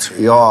hjärtat.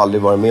 Jag har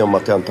aldrig varit med om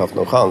att jag inte haft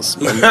någon chans.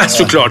 Men,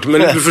 såklart,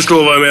 men du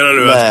förstår vad jag menar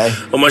nu. Nej.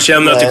 Om man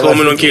känner att det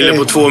kommer någon kille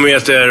på 2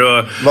 meter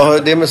och... Vad har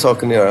det med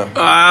saken att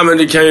göra? Men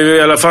det kan ju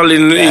i alla fall i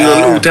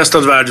någon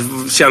otestad värld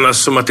kännas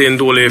som att det är en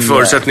dålig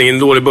förutsättning, en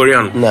dålig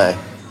början. Nej,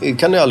 det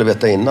kan du aldrig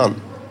veta innan.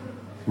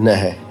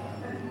 Nej.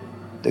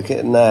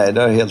 Nej,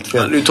 det är helt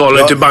fel. Nu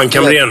talar inte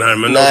bankkamrern här,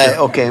 men... Nej,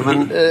 okej,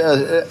 men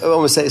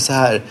om vi säger så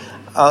här.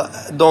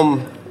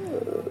 De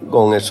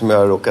gånger som jag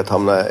har råkat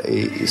hamna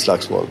i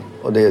slagsmål,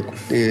 och det är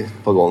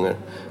ett par gånger.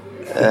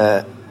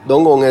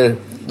 De gånger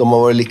de har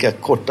varit lika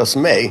korta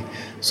som mig,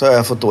 så har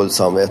jag fått dåligt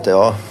samvete,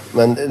 ja.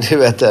 Men det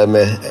vet jag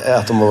med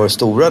att de har varit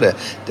stora,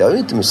 det har ju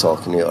inte med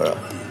saken att göra.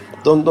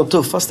 De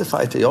tuffaste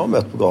fighter jag har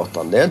mött på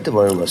gatan, det har inte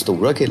varit de här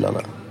stora killarna.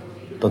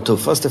 De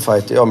tuffaste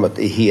fighter jag har mött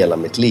i hela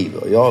mitt liv,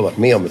 och jag har varit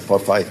med om ett par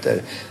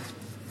fighter,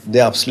 det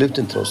är absolut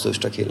inte de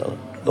största killarna.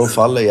 De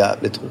faller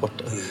jävligt hårt.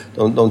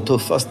 De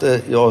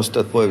tuffaste jag har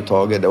stött på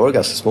överhuvudtaget, det var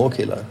ganska små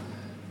killar.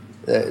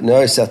 Nu har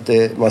jag sett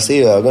det, man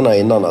ser i ögonen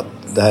innan att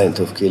det här är en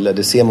tuff kille.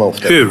 Det ser man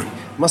ofta. Hur?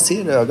 Man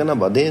ser i ögonen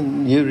bara, det är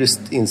en djurisk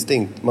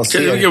instinkt. Man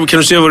ser... Kan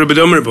du se vad du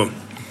bedömer det på?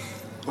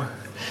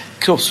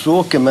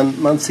 Kroppsspråket, men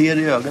man ser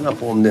i ögonen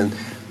på om det är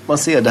man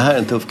ser, det här är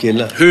en tuff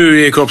kille. Hur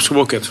är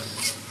kroppsspråket?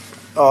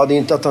 Ja, det är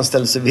inte att han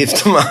ställer sig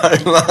vifta med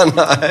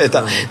armarna.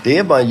 Det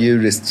är bara en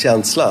djurisk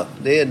känsla.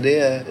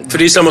 För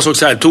det är samma sak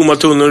så här. Tomma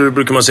tunnor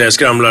brukar man säga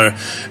skramlar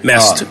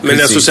mest. Ja,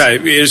 men alltså så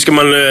här, ska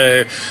man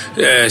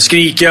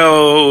skrika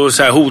och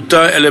så här,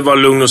 hota eller vara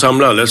lugn och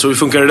samlad? Alltså hur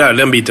funkar det där,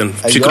 den biten?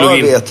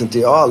 Psykologin? Jag vet inte.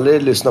 Jag har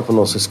aldrig lyssnat på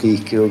någon som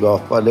skriker och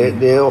gapar.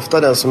 Det är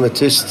ofta den som är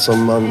tyst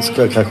som man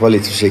ska kanske vara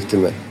lite försiktig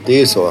med. Det är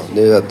ju så.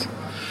 Det är att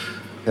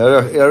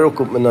jag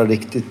råkar upp med några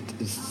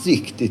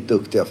riktigt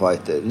duktiga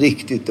fighter.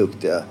 Riktigt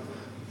duktiga.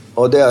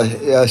 Och det har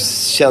jag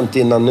känt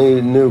innan,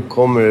 nu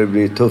kommer det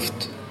bli tufft.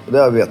 Det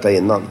har jag vetat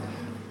innan.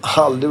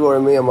 Aldrig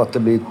varit med om att det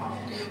blir...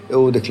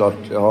 Jo, det är klart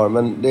jag har,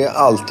 men det är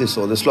alltid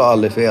så. Det slår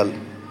aldrig fel.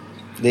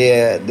 Det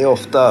är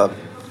ofta...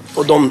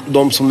 Och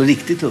de som är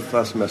riktigt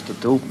tuffa som jag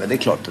stött ihop med, det är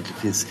klart att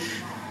det finns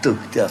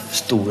duktiga,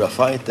 stora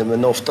fighter.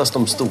 Men oftast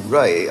de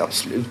stora är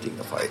absolut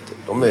inga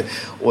fighter.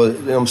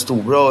 De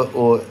stora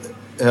och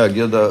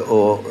högljudda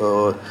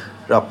och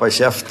rappa i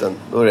käften,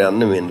 då är det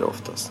ännu mindre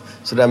oftast.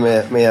 Så där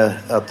med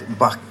att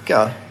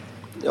backa,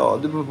 ja,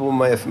 det beror på vad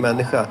man är för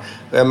människa.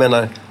 Och jag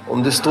menar,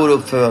 om du står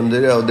upp för vem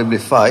du är och det blir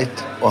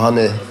fight och han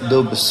är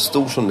dubbelt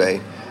stor som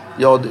dig,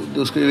 ja,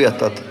 då ska du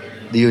veta att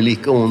det gör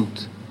lika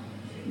ont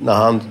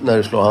när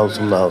du slår han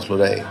som när han slår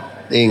dig.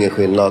 Det är ingen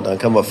skillnad. Han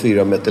kan vara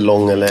 4 meter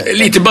lång eller...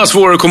 Lite bara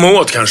svårare att komma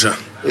åt kanske.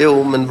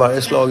 Jo, men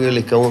varje slag är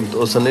lika ont.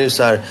 Och sen är det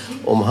så här,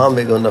 om han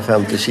väger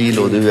 150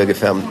 kilo och du väger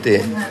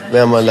 50,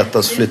 vem har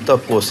lättast flytta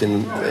på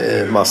sin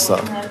massa?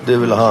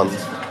 Du eller han?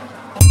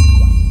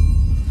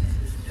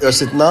 Gör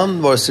sitt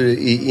namn vare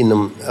sig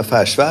inom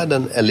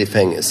affärsvärlden eller i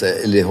fängelse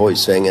eller i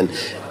hojsvängen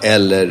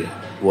eller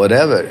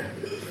whatever.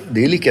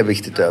 Det är lika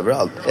viktigt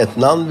överallt. Ett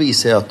namn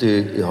visar att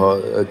du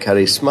har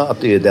karisma,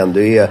 att du är den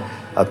du är,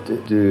 att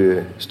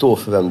du står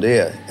för vem du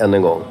är än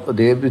en gång. Och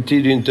det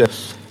betyder ju inte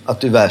att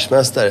du är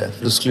världsmästare,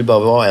 för det skulle bara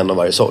vara en av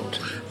varje sort.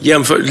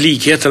 Jämför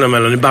likheterna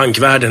mellan i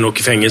bankvärlden och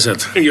i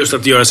fängelset. Just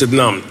att göra sitt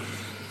namn.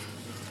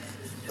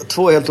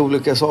 2 helt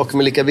olika saker,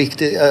 men lika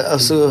viktigt.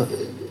 Alltså,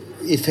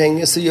 i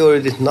fängelse gör du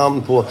ditt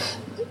namn på...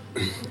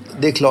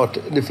 Det är klart,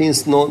 det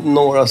finns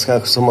några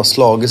kanske som har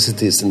slagit sig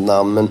till sitt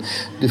namn, men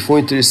du får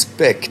inte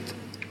respekt.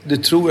 Du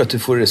tror att du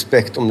får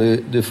respekt om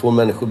du får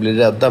människor bli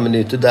rädda, men det är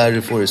inte där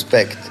du får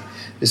respekt.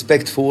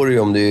 Respekt får du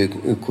om du är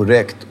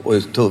korrekt och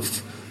är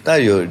tuff. Där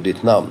gör du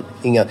ditt namn.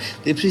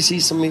 Det är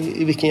precis som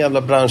i vilken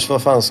jävla bransch,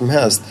 vad fan som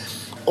helst.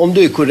 Om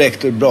du är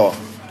korrekt och är bra.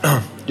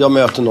 Jag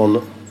möter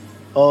någon.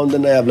 Ja,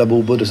 den där jävla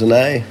Bobo. Du säger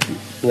nej,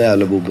 den där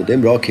jävla Bobo, det är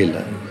en bra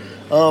kille.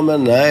 Ja,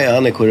 men nej,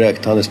 han är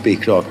korrekt, han är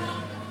spikrak.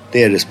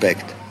 Det är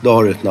respekt. Då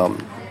har du ett namn.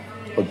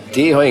 Och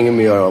det har ingen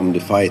med att göra om du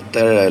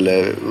fighter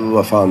eller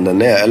vad fan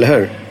den är, eller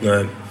hur?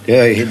 Nej.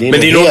 Men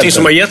det är någonting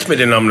som har gett mig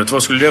det namnet.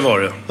 Vad skulle det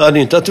vara? Ja, det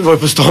är inte att du var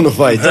på stan och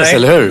fightas,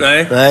 eller hur?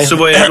 Nej. Så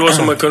vad är det då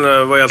som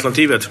vad är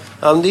alternativet?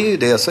 Ja, men det är ju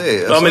det jag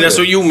säger. Ja, men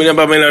alltså, men jag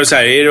bara menar så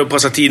här. Är det att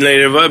passa tiden? Är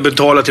det att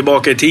betala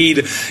tillbaka i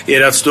tid? Är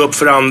det att stå upp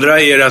för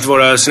andra? Är det att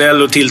vara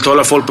snäll och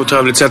tilltala folk på ett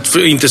hövligt sätt?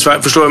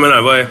 Förstår jag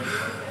menar? Vad är...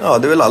 Ja,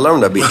 det är väl alla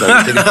de där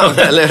bitarna.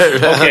 Eller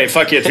hur? Okej,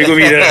 fuck it. Vi går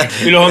vidare.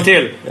 Vill du ha en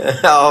till?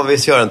 Ja, vi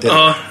kör en till.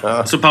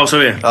 Ja. Så pausar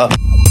vi. Ja.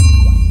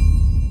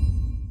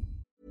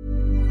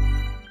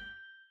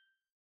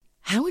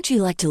 would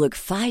you like to look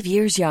 5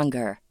 years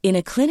younger? In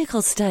a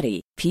clinical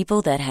study,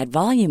 people that had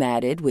volume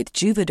added with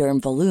Juvederm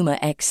Voluma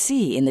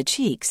XC in the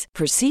cheeks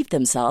perceived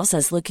themselves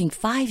as looking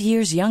 5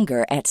 years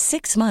younger at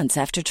 6 months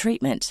after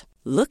treatment.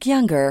 Look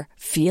younger,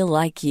 feel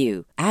like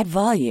you. Add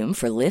volume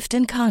for lift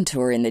and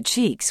contour in the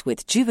cheeks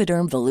with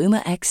Juvederm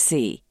Voluma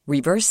XC.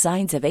 Reverse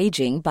signs of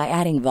aging by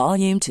adding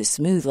volume to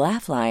smooth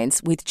laugh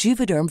lines with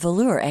Juvederm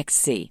Volure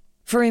XC.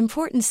 For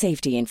important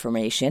safety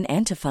information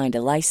and to find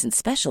a licensed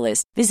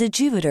specialist, visit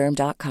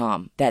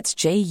Juvederm.com. That's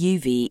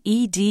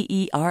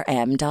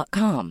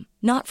JUVEDERM.com.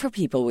 Not for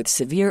people with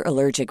severe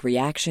allergic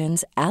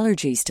reactions,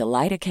 allergies to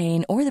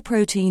lidocaine, or the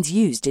proteins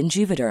used in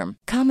Juvederm.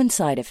 Common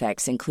side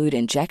effects include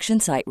injection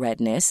site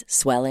redness,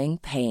 swelling,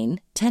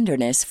 pain,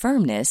 tenderness,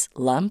 firmness,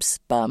 lumps,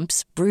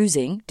 bumps,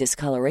 bruising,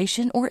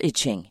 discoloration, or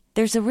itching.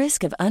 There's a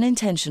risk of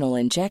unintentional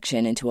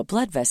injection into a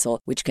blood vessel,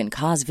 which can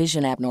cause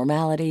vision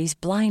abnormalities,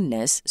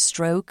 blindness,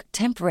 stroke,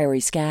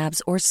 temporary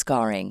scabs, or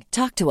scarring.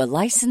 Talk to a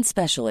licensed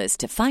specialist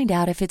to find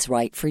out if it's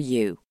right for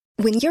you.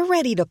 When you're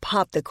ready to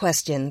pop the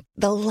question,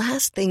 the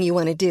last thing you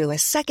want to do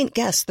is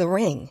second-guess the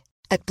ring.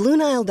 At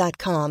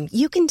BlueNile.com,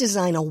 you can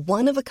design a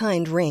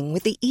one-of-a-kind ring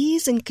with the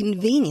ease and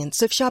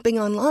convenience of shopping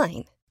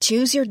online.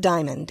 Choose your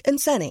diamond and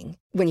setting.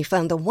 When you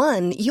find the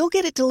one, you'll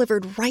get it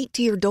delivered right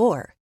to your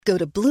door. Go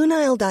to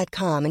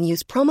BlueNile.com and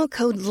use promo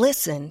code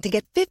LISTEN to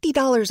get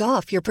 $50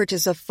 off your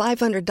purchase of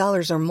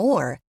 $500 or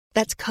more.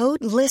 That's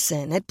code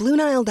LISTEN at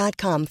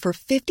BlueNile.com for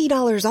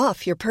 $50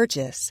 off your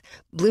purchase.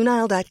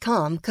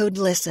 BlueNile.com, code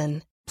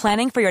LISTEN.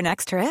 Planning for your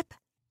next trip?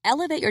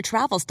 Elevate your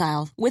travel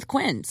style with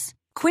Quince.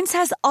 Quince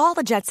has all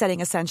the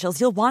jet-setting essentials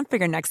you'll want for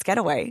your next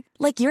getaway,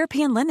 like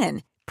European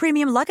linen,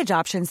 premium luggage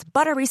options,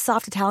 buttery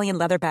soft Italian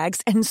leather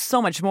bags, and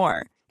so much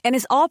more. And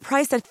is all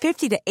priced at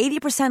 50 to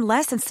 80%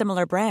 less than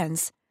similar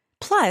brands.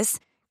 Plus,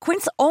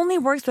 Quince only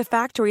works with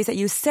factories that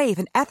use safe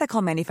and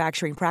ethical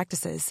manufacturing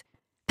practices.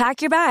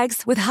 Pack your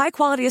bags with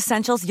high-quality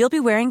essentials you'll be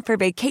wearing for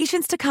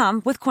vacations to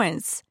come with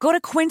Quince. Go to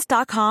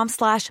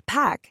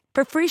quince.com/pack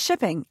for free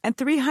shipping and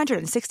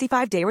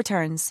 365-day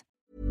returns.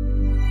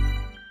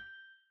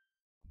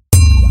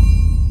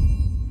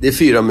 Det är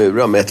 4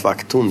 murar med ett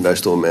vakttorn där det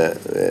står med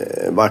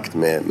vakt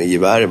med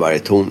gevär i varje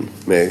torn.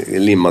 Med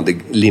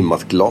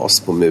limmat glas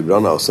på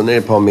murarna. Och sen är det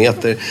ett par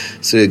meter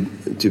så är det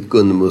typ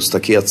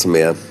Gunnemus-staket som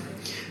är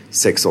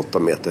 6-8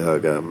 meter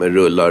höga med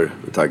rullar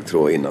med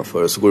taggtråd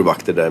innanför. Och så går det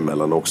vakter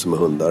däremellan också med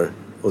hundar.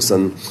 Och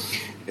sen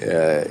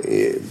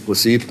på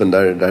Cypern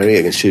där är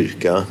egen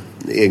kyrka,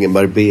 egen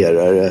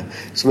barberare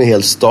som är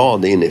helt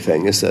stad inne i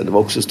fängelse. Det var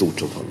också stort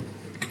som fan.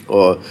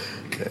 Och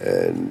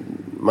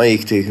man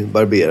gick till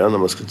barberaren när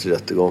man skulle till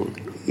rättegång.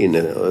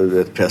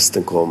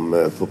 Prästen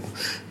kom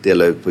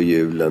delade ut på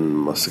julen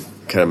massa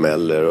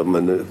karameller och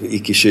man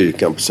gick i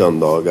kyrkan på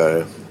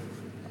söndagar.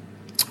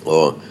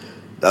 Och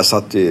där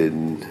satt ju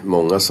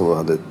många som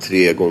hade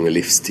 3 gånger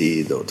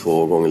livstid och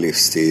 2 gånger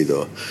livstid.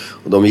 Och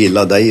där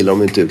gillar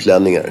de inte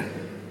utlänningar.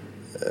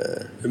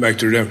 Hur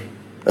märkte du det?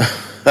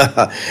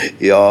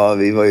 Ja,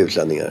 vi var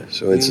utlänningar.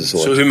 Så det var inte så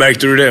svårt. Så hur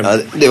märkte du det? Ja,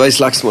 det var i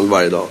slagsmål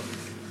varje dag.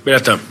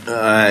 Berätta.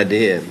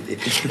 Nej,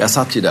 jag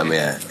satt ju där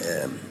med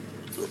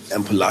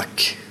en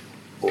polack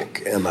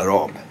och en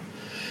arab.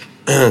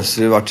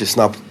 Så det var ju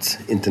snabbt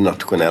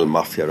internationell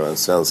maffia då. En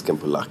svensk, en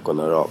polack och en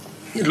arab.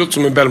 Det låter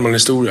som en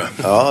Bellman-historia.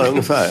 Ja,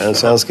 ungefär. En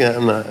svensk,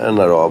 en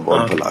arab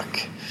och en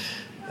polack.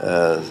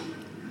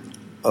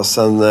 Och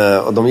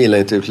de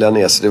gillade inte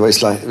utlänningar. Så det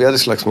var vi hade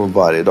slagsmål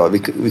varje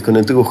dag. Vi kunde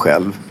inte gå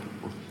själv.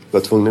 Vi var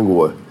tvungna att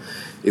gå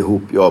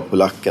ihop, jag och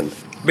polacken.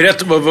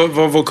 Berätta,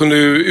 vad kunde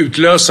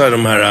utlösa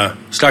de här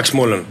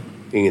slagsmålen?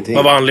 Ingenting.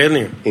 Vad var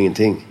anledningen?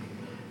 Ingenting.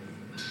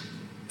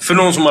 För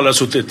någon som aldrig har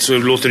suttit så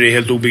låter det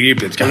helt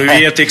obegripligt. Kan du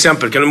ge ett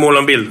exempel? Kan du måla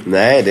en bild?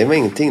 Nej, det var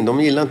ingenting.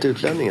 De gillar inte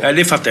utlänningar. Nej,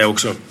 det fattar jag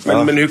också.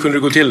 Men hur kunde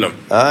det gå till då?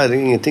 Nej, det är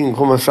ingenting. De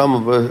kommer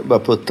fram och bara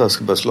putta och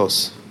ska bara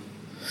slåss.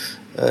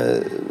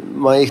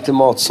 Man gick till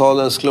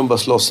matsalen, skulle bara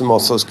slåss i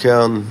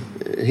matsalskön.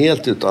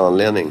 Helt utan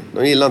anledning.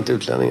 De gillar inte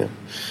utlänningar.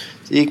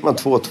 Så gick man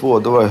 2-2,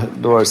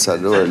 då var det så här,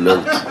 då var det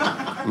lugnt.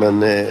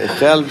 Men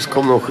själv så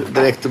kom de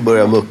direkt att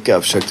börja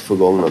mucka, försökte få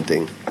igång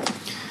någonting.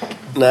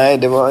 Nej,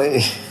 det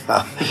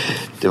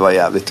var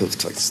jävligt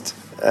tufft faktiskt.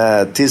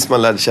 Tills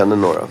man lärde känna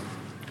några.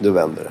 Då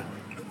vände det.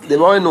 Det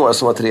var ju några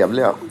som var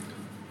trevliga.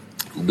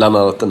 Bland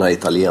annat den här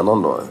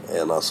italienaren då.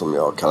 Ena som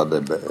jag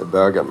kallade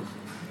bögen.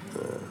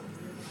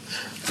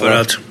 För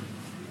att?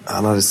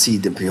 Han hade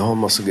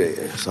sidenpyjamas och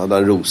grejer. Så hade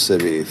han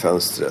rosor i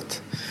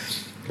fönstret.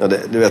 Ja,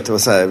 du vet, det var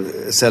så här.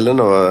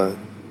 Cellerna var...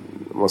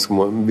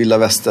 Vilda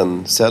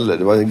västern-celler.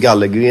 Det var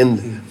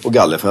gallergrind och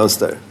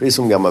gallerfönster. Det är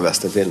som gammal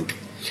västernfilm.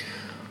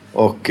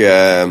 Och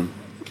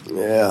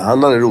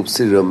han hade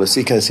rosor i rummet. Så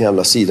gick han i sin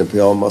jävla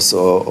sidenpyjamas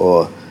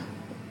och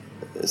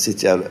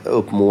sitt jävla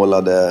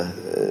uppmålade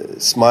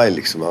smile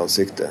liksom i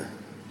ansiktet.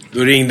 Då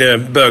ringde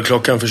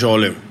bögklockan för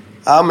Charlie.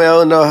 Ja, men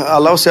jag undrar,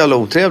 alla var så jävla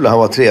otrevliga. Han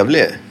var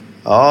trevlig.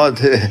 Ja,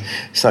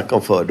 snacka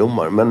om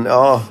fördomar. Men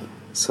ja,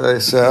 så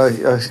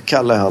jag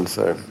kallar han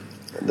för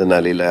den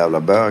här lilla jävla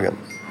bögen.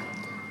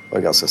 Var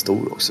ganska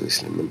stor också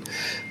visserligen.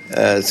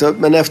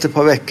 Men efter ett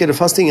par veckor det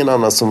fanns det ingen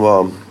annan som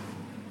var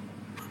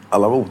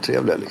Alla var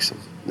otrevliga liksom.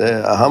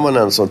 Han var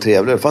en sån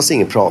trevlig. Det fanns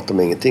ingen prat om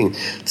ingenting.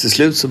 Till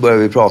slut så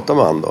började vi prata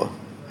med han då.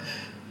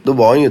 Då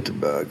var han ju inte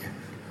bög.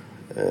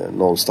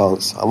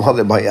 Någonstans. Han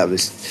hade bara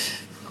jävligt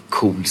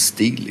cool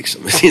stil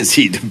liksom. Med sin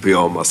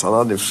sidenpyjamas. Han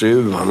hade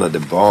fru, han hade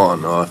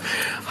barn. Och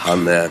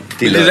han, det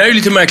där är ju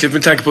lite märkligt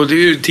med tanke på att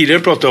du tidigare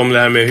pratade om det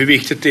här med hur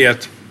viktigt det är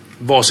att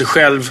vara sig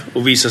själv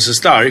och visa sig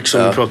stark,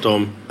 som du pratade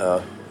om.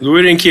 Ja. Då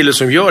är det en kille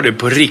som gör det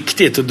på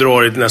riktigt och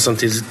drar det nästan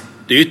till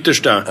det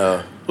yttersta. Ja.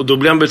 Och då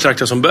blir han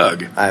betraktad som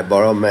bög. Nej,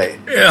 bara om mig.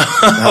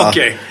 Ja,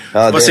 okej.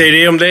 Ja, vad säger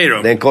det om dig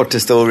då? Det är en kort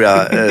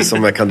historia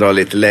som jag kan dra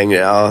lite längre.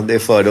 Ja, det är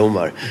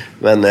fördomar.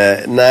 Men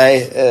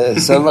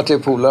sen var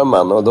jag polare med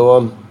man och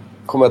då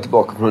kom jag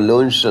tillbaka från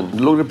lunchen.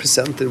 Då låg det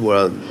presenter i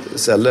våra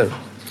celler.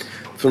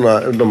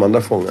 Från de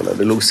andra fångarna.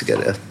 Det låg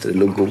cigaretter, det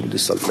låg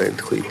godis, allt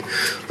möjligt skit.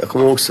 Jag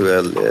kommer också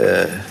väl,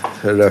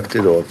 jag rökte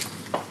då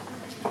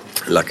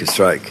Lucky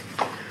Strike.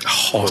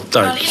 Jag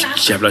hatar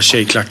jävla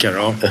tjejklackar,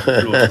 ja.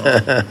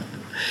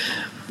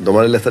 De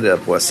hade letat reda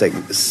på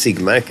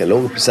sigmärken,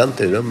 låg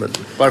presenter i rummet.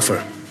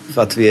 Varför?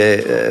 För att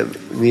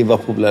vi var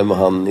problem med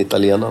han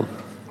italienaren.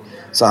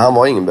 Så han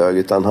var ingen bög,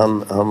 utan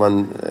han var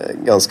en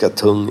ganska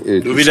tung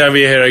yrkes. Då är vi där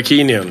vid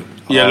hierarkin igen.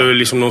 Det gäller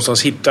liksom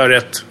någonstans hitta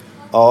rätt.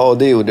 Ja, och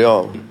det gjorde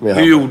jag.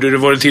 Hur gjorde du?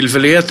 Var det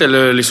tillfällighet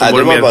eller liksom? Nej,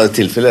 det var bara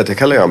tillfällighet. Jag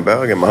kallar ju han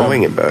bögen, men han var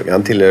ingen bög.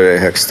 Han tillhör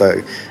högsta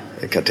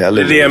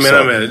kartellen. Det är det jag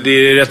menar med. Det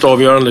är rätt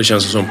avgörande,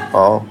 känns det som.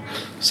 Ja.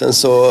 Sen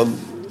så...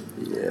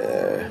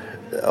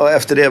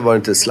 efter det var det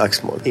inte ett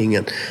slagsmål.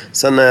 Ingen.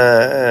 Sen...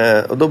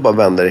 och då bara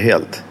vände det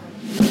helt.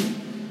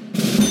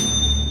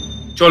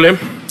 Charlie,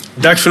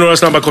 dags för några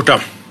snabba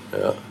korta.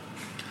 Ja.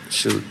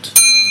 Shoot.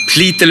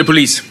 Plit eller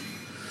polis?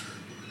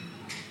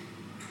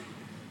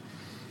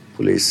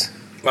 Polis.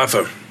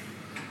 Varför?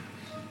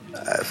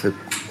 För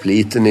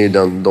pliten är ju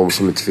de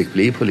som inte fick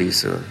bli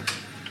poliser.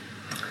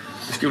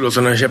 Vi ska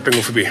låta den här käppen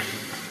gå förbi.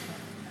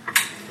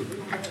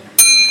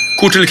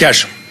 Kort eller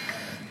cash?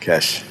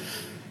 Cash.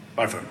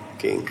 Varför?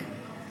 King.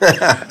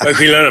 Vad är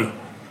skillnaden?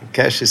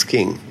 Cash is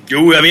king.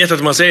 Jo, jag vet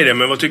att man säger det,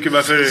 men vad tycker du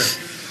varför...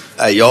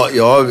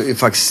 Jag har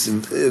faktiskt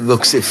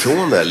vuxit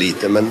ifrån det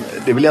lite, men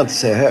det vill jag inte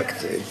säga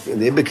högt.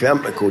 Det är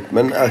bekvämt med kort,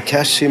 men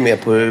cash är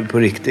mer på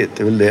riktigt.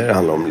 Det är väl det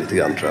handlar om lite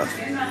grann, tror jag.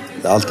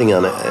 Allting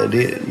annat,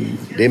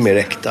 det är mer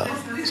äkta.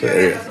 Så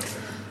är det.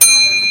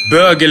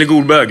 Bög eller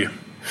god bög?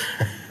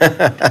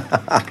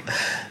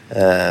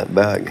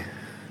 Bög.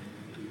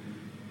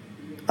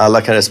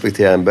 Alla kan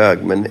respektera en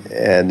bög, men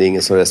det är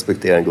ingen som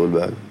respekterar en god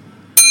bög.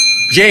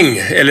 Gäng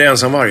eller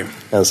ensamvarg?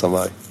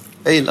 Ensamvarg.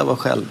 Jag gillar att vara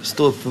själv.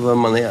 Stå upp för vem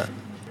man är.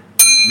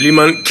 Blir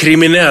man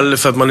kriminell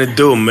för att man är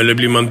dum, eller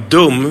blir man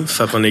dum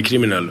för att man är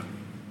kriminell?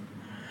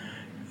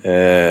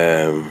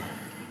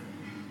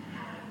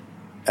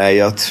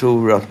 Jag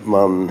tror att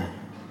man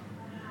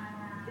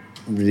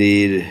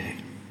blir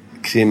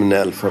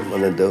kriminell för att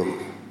man är dum.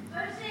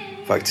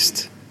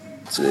 Faktiskt.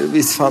 Så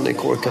visst fan är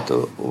korkat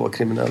att vara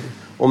kriminell.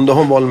 Om du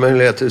har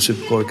valmöjligheter är det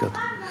superkorkat.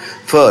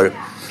 För,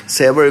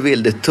 säg vad du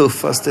vill, det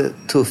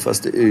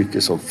tuffaste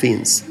yrke som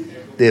finns,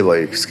 det är att vara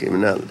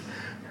yrkeskriminell.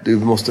 Du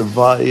måste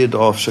varje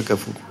dag försöka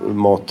få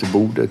mat till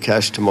bordet,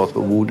 cash till mat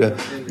på bordet.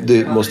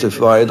 Du måste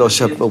varje dag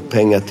köpa upp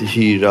pengar till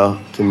hyra,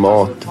 till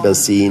mat,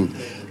 bensin.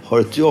 Har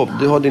ett jobb,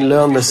 du har din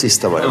lön den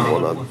sista varje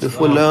månad. Du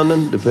får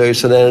lönen, du böjer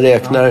så den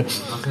räknar.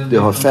 Du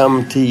har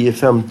 5, 10,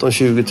 15,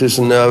 20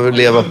 000 över att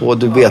leva på.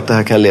 Du vet det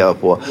här kan leva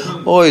på.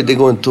 Oj, det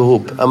går inte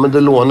ihop. Ja, men du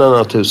lånar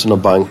några tusen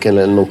av banken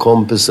eller någon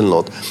kompis eller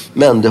något.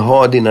 Men du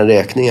har dina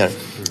räkningar.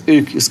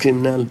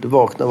 Yrkeskriminell, du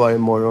vaknar varje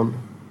morgon.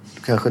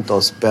 Du kanske inte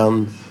har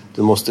spänn.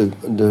 Du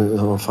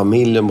har en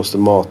familj, du måste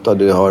mata.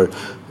 Du har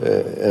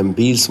en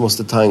bil som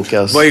måste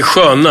tankas. Vad är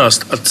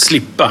skönast att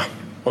slippa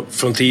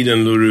från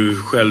tiden då du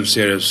själv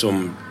ser det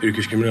som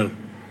yrkeskriminell?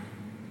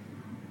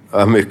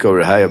 Ja, mycket av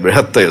det här jag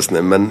berättar just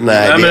nu, men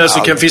nej. Men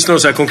alltså, finns det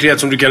något så här konkret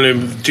som du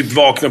kan typ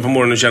vakna på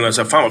morgonen och känna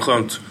så här, fan vad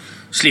skönt,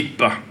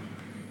 slippa?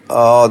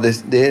 Ja,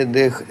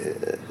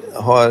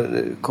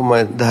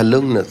 det här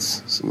lugnet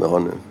som jag har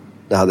nu,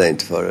 det hade jag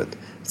inte förut.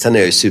 Sen är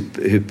jag ju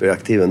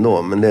hyperaktiv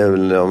ändå, men det är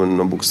väl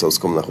någon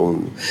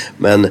bokstavskombination.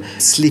 Men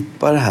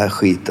slippa det här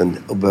skiten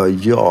och börja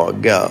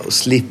jaga och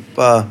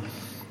slippa...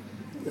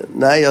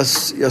 Nej,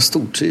 jag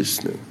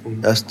stortrivs nu.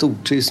 Jag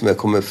stortrivs när jag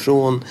kommer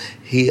ifrån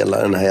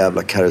hela den här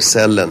jävla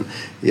karusellen.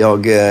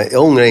 Jag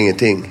ångrar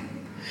ingenting.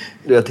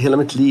 Du vet, hela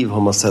mitt liv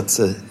har man sett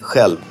sig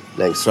själv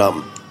längst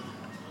fram.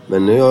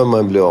 Men nu har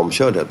man blivit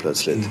omkörd helt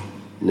plötsligt.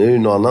 Nu är det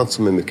något annat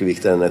som är mycket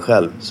viktigare än en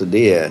själv. Så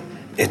det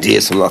är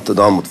det som natt och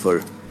dag mot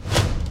förr.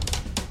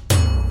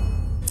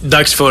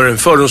 Dags för en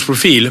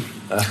fördomsprofil.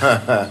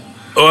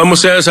 Och jag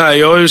måste säga så här,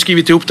 jag har ju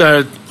skrivit ihop det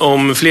här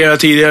om flera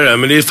tidigare,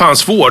 men det är fan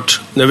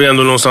svårt när vi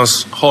ändå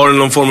någonstans har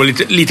någon form av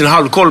liten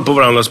halvkoll på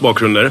varandras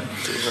bakgrunder.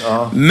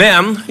 Ja.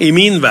 Men i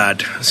min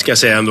värld, ska jag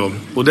säga ändå,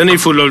 och den är ju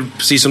full av,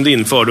 precis som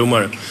din,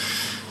 fördomar.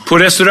 På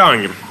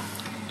restaurang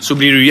så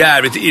blir du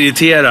jävligt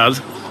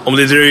irriterad om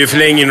det dröjer för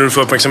länge innan du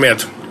får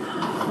uppmärksamhet.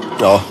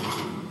 Ja,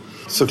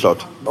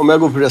 såklart. Om jag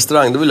går på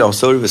restaurang, då vill jag ha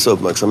service och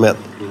uppmärksamhet.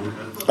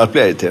 Att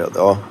bli irriterad,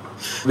 ja.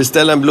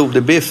 Beställa en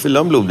blodig biff, vill jag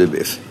ha en blodig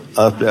biff.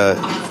 Att bli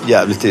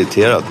jävligt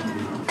irriterad.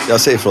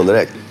 Jag säger ifrån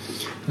direkt.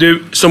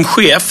 Du, som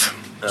chef,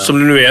 som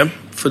du nu är,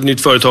 för ett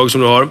nytt företag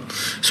som du har,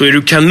 så är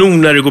du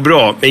kanon när det går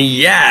bra, men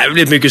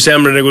jävligt mycket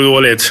sämre när det går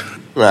dåligt.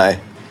 Nej.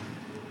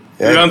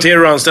 Hur hanterar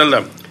du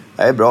anställda?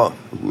 Jag är bra,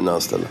 mina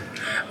anställda.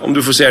 Om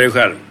du får säga det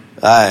själv.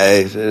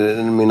 Nej,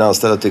 mina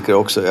anställda tycker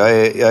också.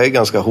 Jag är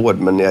ganska hård,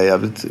 men jag är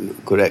jävligt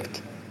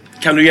korrekt.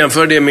 Kan du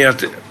jämföra det med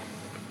att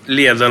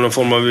leda någon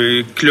form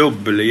av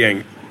klubb eller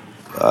gäng?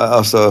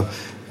 Alltså,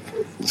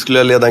 skulle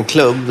jag leda en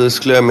klubb, då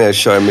skulle jag mer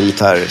köra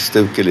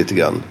militärstuker lite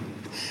grann.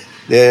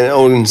 Det är en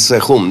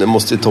organisation, det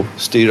måste ju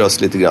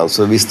toppstyras lite grann.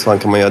 Så visst fan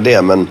kan man göra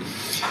det, men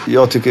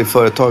jag tycker i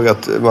företag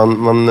att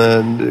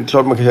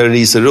klart man kan köra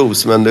ris och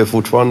ros, men det är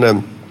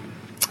fortfarande,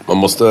 man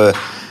måste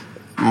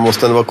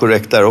ändå vara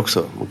korrekt där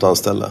också mot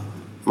anställda.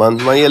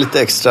 Man ger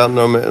lite extra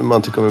när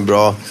man tycker de är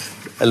bra,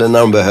 eller när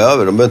de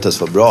behöver inte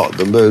ens vara bra.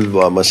 De behöver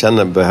bara, man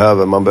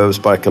känner man behöver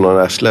sparka någon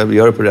arsle,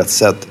 gör det på rätt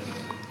sätt.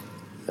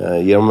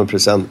 Ge dem en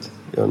present,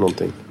 gör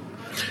någonting.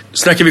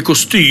 Snackar vi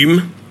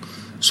kostym,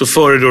 så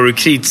föredrar du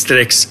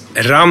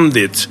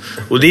kritstrecksrandigt.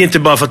 Och det är inte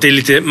bara för att det är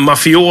lite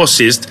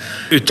mafiosiskt,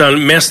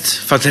 utan mest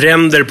för att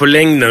ränder på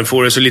längden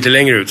får det så lite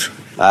längre ut.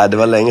 Nej, det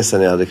var länge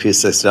sedan jag hade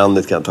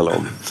kritstrecksrandigt, kan jag tala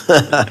om.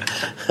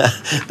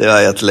 Det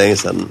var jättelänge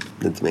sedan,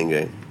 det är inte min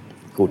grej.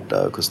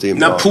 Korta kostym.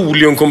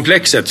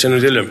 Napoleonkomplexet, känner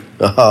du till det?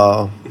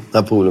 Ja,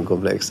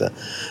 Napoleonkomplexet.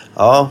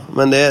 Ja,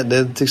 men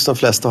det tycks de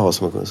flesta ha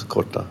som är så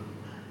korta.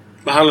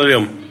 Vad handlar det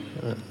om?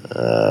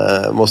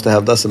 Måste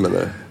hävda sig, menar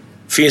du?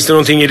 Finns det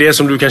någonting i det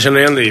som du kan känna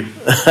igen dig i?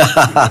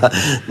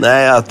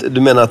 Nej,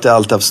 du menar att det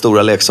alltid har haft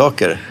stora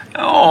leksaker?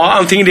 Ja,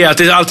 antingen det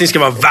att allting ska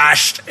vara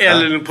värst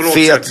eller på något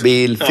fet sätt.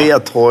 Bil,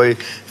 fet hoj,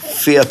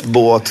 fet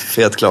båt,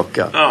 fet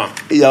klocka.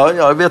 Ja,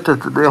 jag vet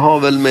inte, det har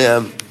väl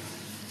med...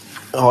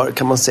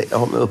 kan man säga,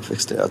 med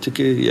uppväxt.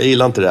 Jag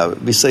gillar inte det här.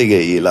 Vissa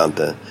grejer gillar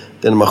inte.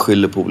 Det är när man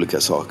skyller på olika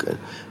saker.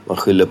 Man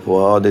skyller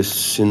på, det är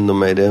synd om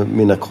mig. Det är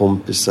mina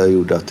kompisar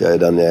gjorde att jag är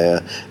den jag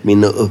är.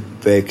 Min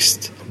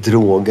uppväxt.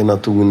 Drogerna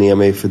tog ner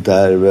mig i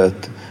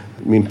fördärvet.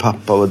 Min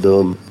pappa var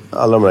dum.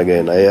 Alla de här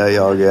grejerna.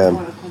 Jag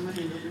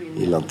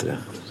gillar inte det.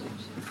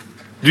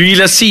 Du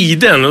gillar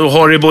siden och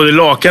har det både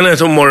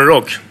lakanet och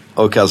morgonrock.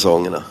 Och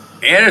kalsongerna.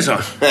 Är det så?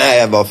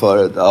 Nej, bara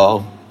förut.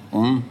 Ja.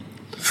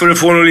 För att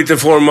få någon liten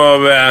form av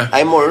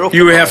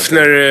Hugh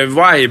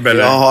Hefner-vibe,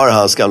 eller? Jag har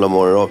hans gamla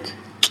morgonrock.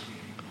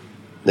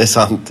 Det är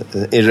sant.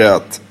 I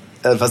röt.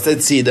 Fast det är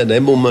ett sida, det är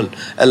bomull.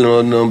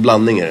 Eller någon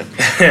blandning är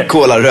det.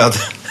 Kolaröd.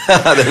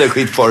 Den är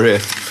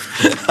skitporrig.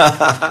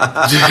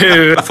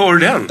 Du, får du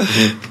den?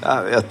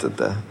 Jag vet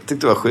inte. Jag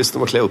tyckte det var schysst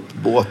om att klä upp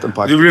båten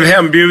på. Du blev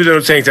hembjuden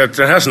och tänkte att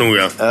den här snor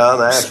jag. Ja,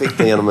 nej, jag fick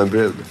den genom en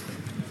brud.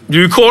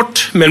 Du är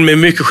kort, men med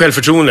mycket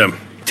självförtroende.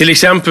 Till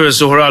exempel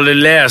så har du aldrig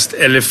läst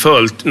eller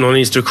följt någon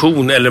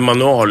instruktion eller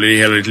manual i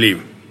hela ditt liv.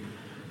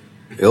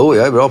 Jo,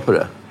 jag är bra på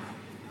det.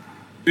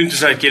 Du är inte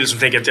så här kille som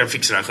tänker att jag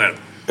fixar det här själv.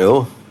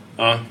 Jo.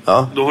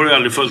 Ja. Då har du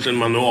aldrig följt en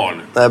manual.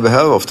 Nej, jag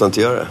behöver ofta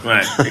inte göra det.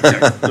 Nej,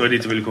 exakt. Då är det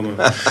dit du vill komma.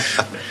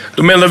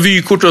 De enda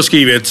vykort du har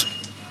skrivit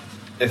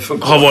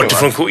har varit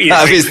från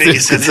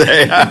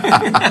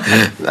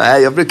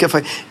Nej, jag brukar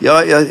faktiskt...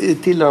 Jag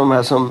tillhör de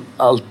här som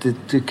alltid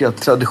tycker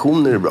att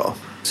traditioner är bra.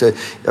 Så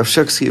jag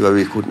försöker skriva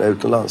vykort när jag är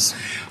utomlands.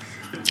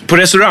 På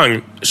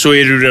restaurang så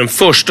är du den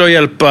första att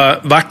hjälpa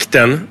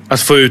vakten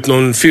att få ut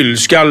någon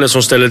fyllskalle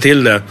som ställer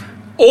till det.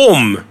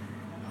 Om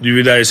du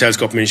är där i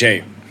sällskap med en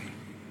tjej.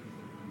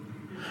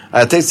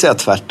 Jag tänkte säga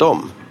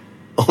tvärtom.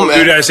 Om du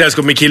är där i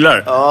sällskap med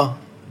killar? Ja.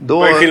 Då...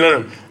 Vad är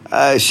skillnaden?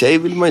 Tjej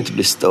vill man inte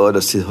bli störd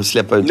och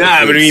släppa ut.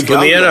 Nej, men du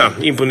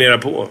imponera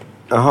på.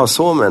 Jaha,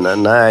 så menar.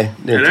 Nej,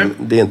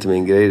 det är inte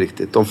min grej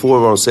riktigt. De får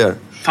vad de ser.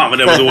 Fan vad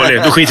det var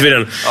dåligt, då skiter vi i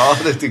den. Ja,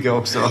 det tycker jag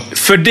också.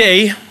 För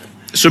dig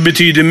så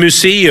betyder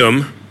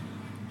museum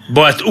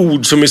bara ett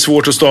ord som är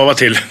svårt att stava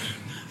till.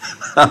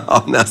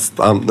 Ja,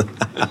 nästan.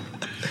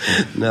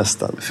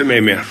 Nästan. För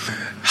mig med.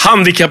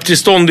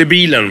 Handikapptillstånd i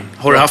bilen.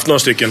 Har du haft några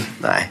stycken?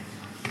 Nej.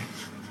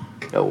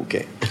 Ja,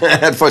 okej.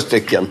 Ett par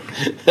stycken.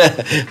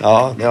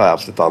 Ja, det har jag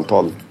haft ett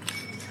antal.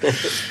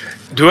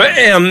 Du har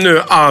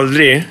ännu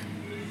aldrig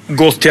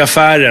gått till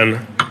affären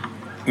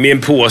med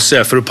en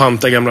påse för att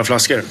panta gamla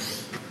flaskor?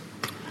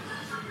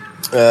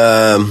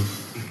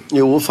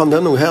 Jo, fan, det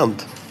har nog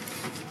hänt.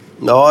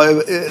 Ja,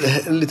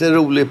 en liten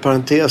rolig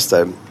parentes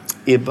där.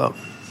 Ibba,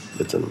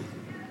 vet du,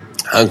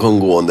 han kom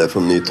gående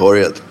från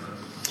Nytorget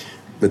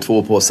med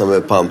 2 påsar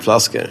med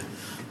pantflaskor.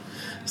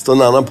 Står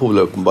en annan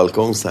polare upp på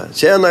balkong så här.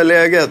 Tjena, är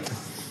läget?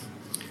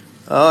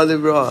 Ja, det är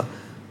bra.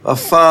 Vad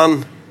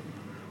fan?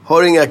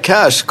 Har inga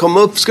cash? Kom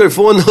upp, ska du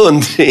få en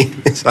 100.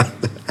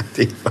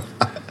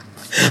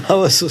 Han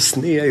var så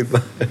sned.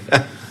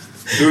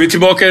 Då är vi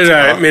tillbaka i det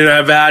där, med den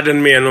här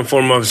världen med någon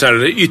form av så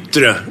här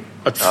yttre.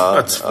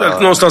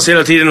 Att någonstans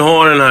hela tiden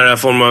ha den här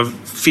form av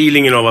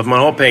feelingen av att man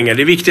har pengar.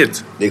 Det är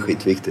viktigt. Det är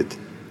skitviktigt.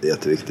 Det är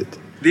jätteviktigt.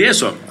 Det är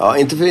så? Ja,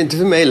 inte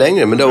för mig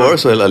längre, men det har varit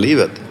så hela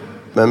livet.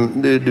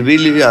 Men du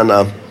vill ju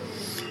gärna...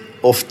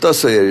 Ofta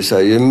så är det så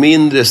här, ju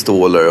mindre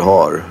stålar du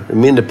har, ju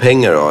mindre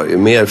pengar du har, ju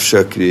mer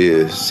försöker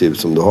du se ut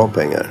som du har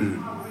pengar.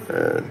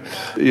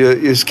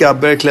 Ju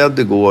skabbigare klädd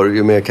du går,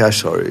 ju mer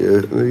cash har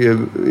du.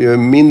 Ju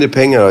mindre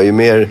pengar har, ju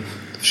mer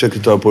försöker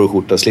du ta på dig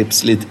skjorta,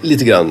 slips.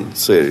 Lite grann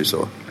så är det ju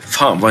så.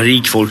 Fan vad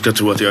rik folk jag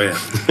tror att jag är.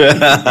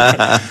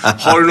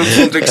 Har du något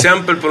sånt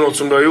exempel på något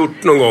som du har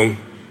gjort någon gång?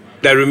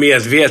 Där du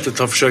medvetet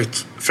har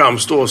försökt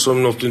framstå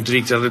som något du inte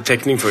riktigt hade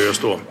täckning för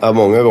just då? Ja,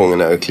 många gånger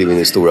när jag kliver in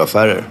i stora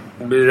affärer.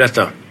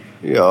 Berätta.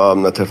 Ja,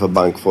 när jag träffar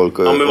bankfolk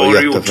och men vad har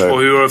du gjort?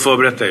 Och hur har du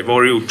förberett dig? Vad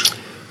har du gjort?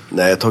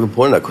 Nej, jag har tagit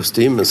på den där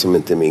kostymen som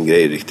inte är min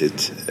grej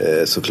riktigt,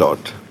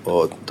 såklart.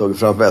 Och tagit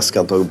fram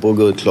väskan, tagit på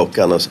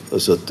guldklockan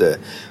och suttit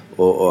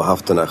och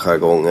haft den här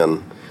jargongen.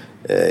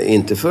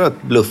 Inte för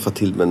att bluffa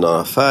till med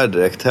någon affär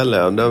direkt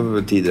heller, det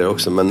var tidigare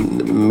också.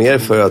 Men mer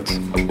för att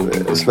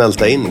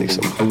smälta in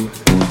liksom.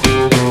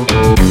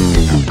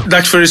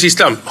 Dags för det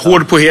sista.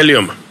 Hård på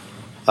helium.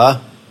 Ja,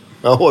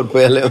 hård på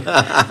helium.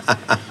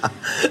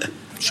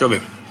 Kör vi.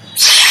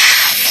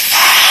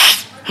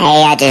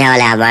 Hej, jag heter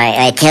Charlie.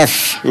 Jag är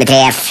tuff med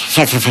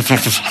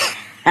 3F.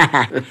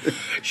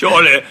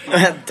 Charlie,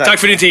 tack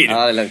för din tid.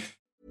 Ja, det är lugnt.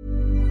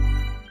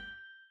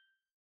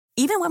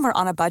 Even when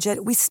we're on a budget,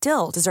 we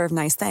still deserve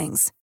nice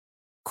things.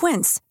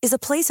 Quince is a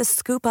place to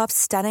scoop up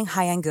stunning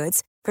high-end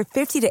goods for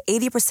 50 to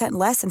 80%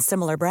 less than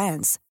similar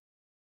brands.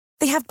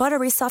 They have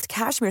buttery soft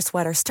cashmere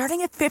sweaters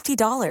starting at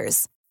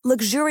 $50,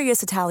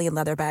 luxurious Italian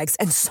leather bags,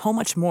 and so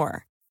much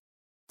more.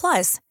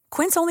 Plus,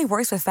 Quince only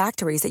works with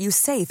factories that use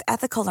safe,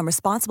 ethical, and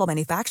responsible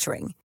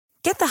manufacturing.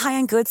 Get the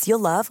high-end goods you'll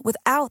love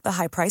without the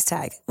high price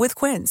tag with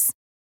Quince.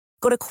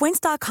 Go to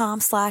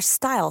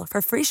quince.com/style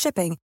for free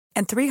shipping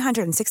and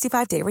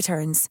 365-day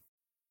returns.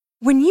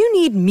 When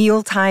you need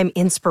mealtime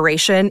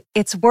inspiration,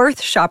 it's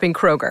worth shopping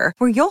Kroger,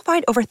 where you'll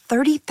find over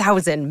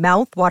 30,000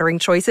 mouth-watering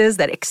choices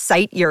that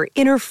excite your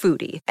inner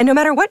foodie. And no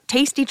matter what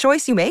tasty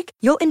choice you make,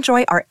 you'll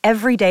enjoy our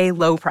everyday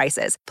low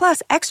prices,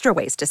 plus extra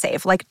ways to save,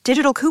 like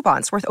digital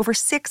coupons worth over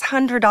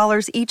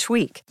 $600 each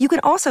week. You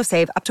can also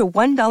save up to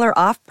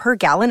 $1 off per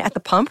gallon at the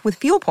pump with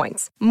fuel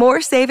points.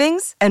 More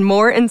savings and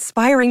more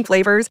inspiring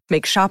flavors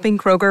make shopping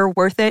Kroger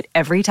worth it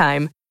every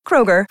time.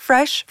 Kroger,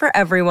 fresh for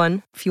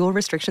everyone. Fuel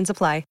restrictions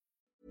apply.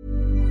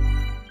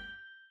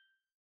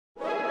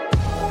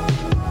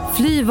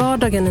 Fly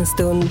vardagen en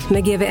stund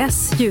med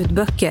GVS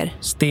ljudböcker.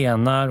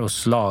 Stenar och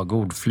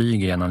slagord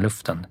flyger genom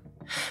luften.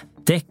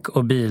 Däck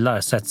och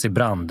bilar sätts i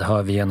brand,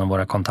 hör vi genom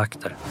våra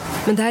kontakter.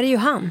 Men det här är ju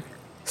han.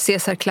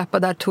 Cesar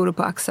klappade Arturo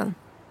på axeln.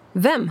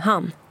 Vem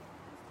han?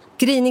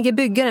 Grinige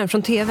byggaren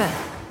från TV.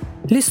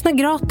 Lyssna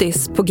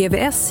gratis på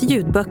GVS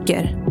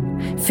ljudböcker.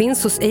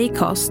 Finns hos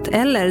Acast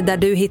eller där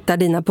du hittar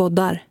dina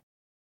poddar.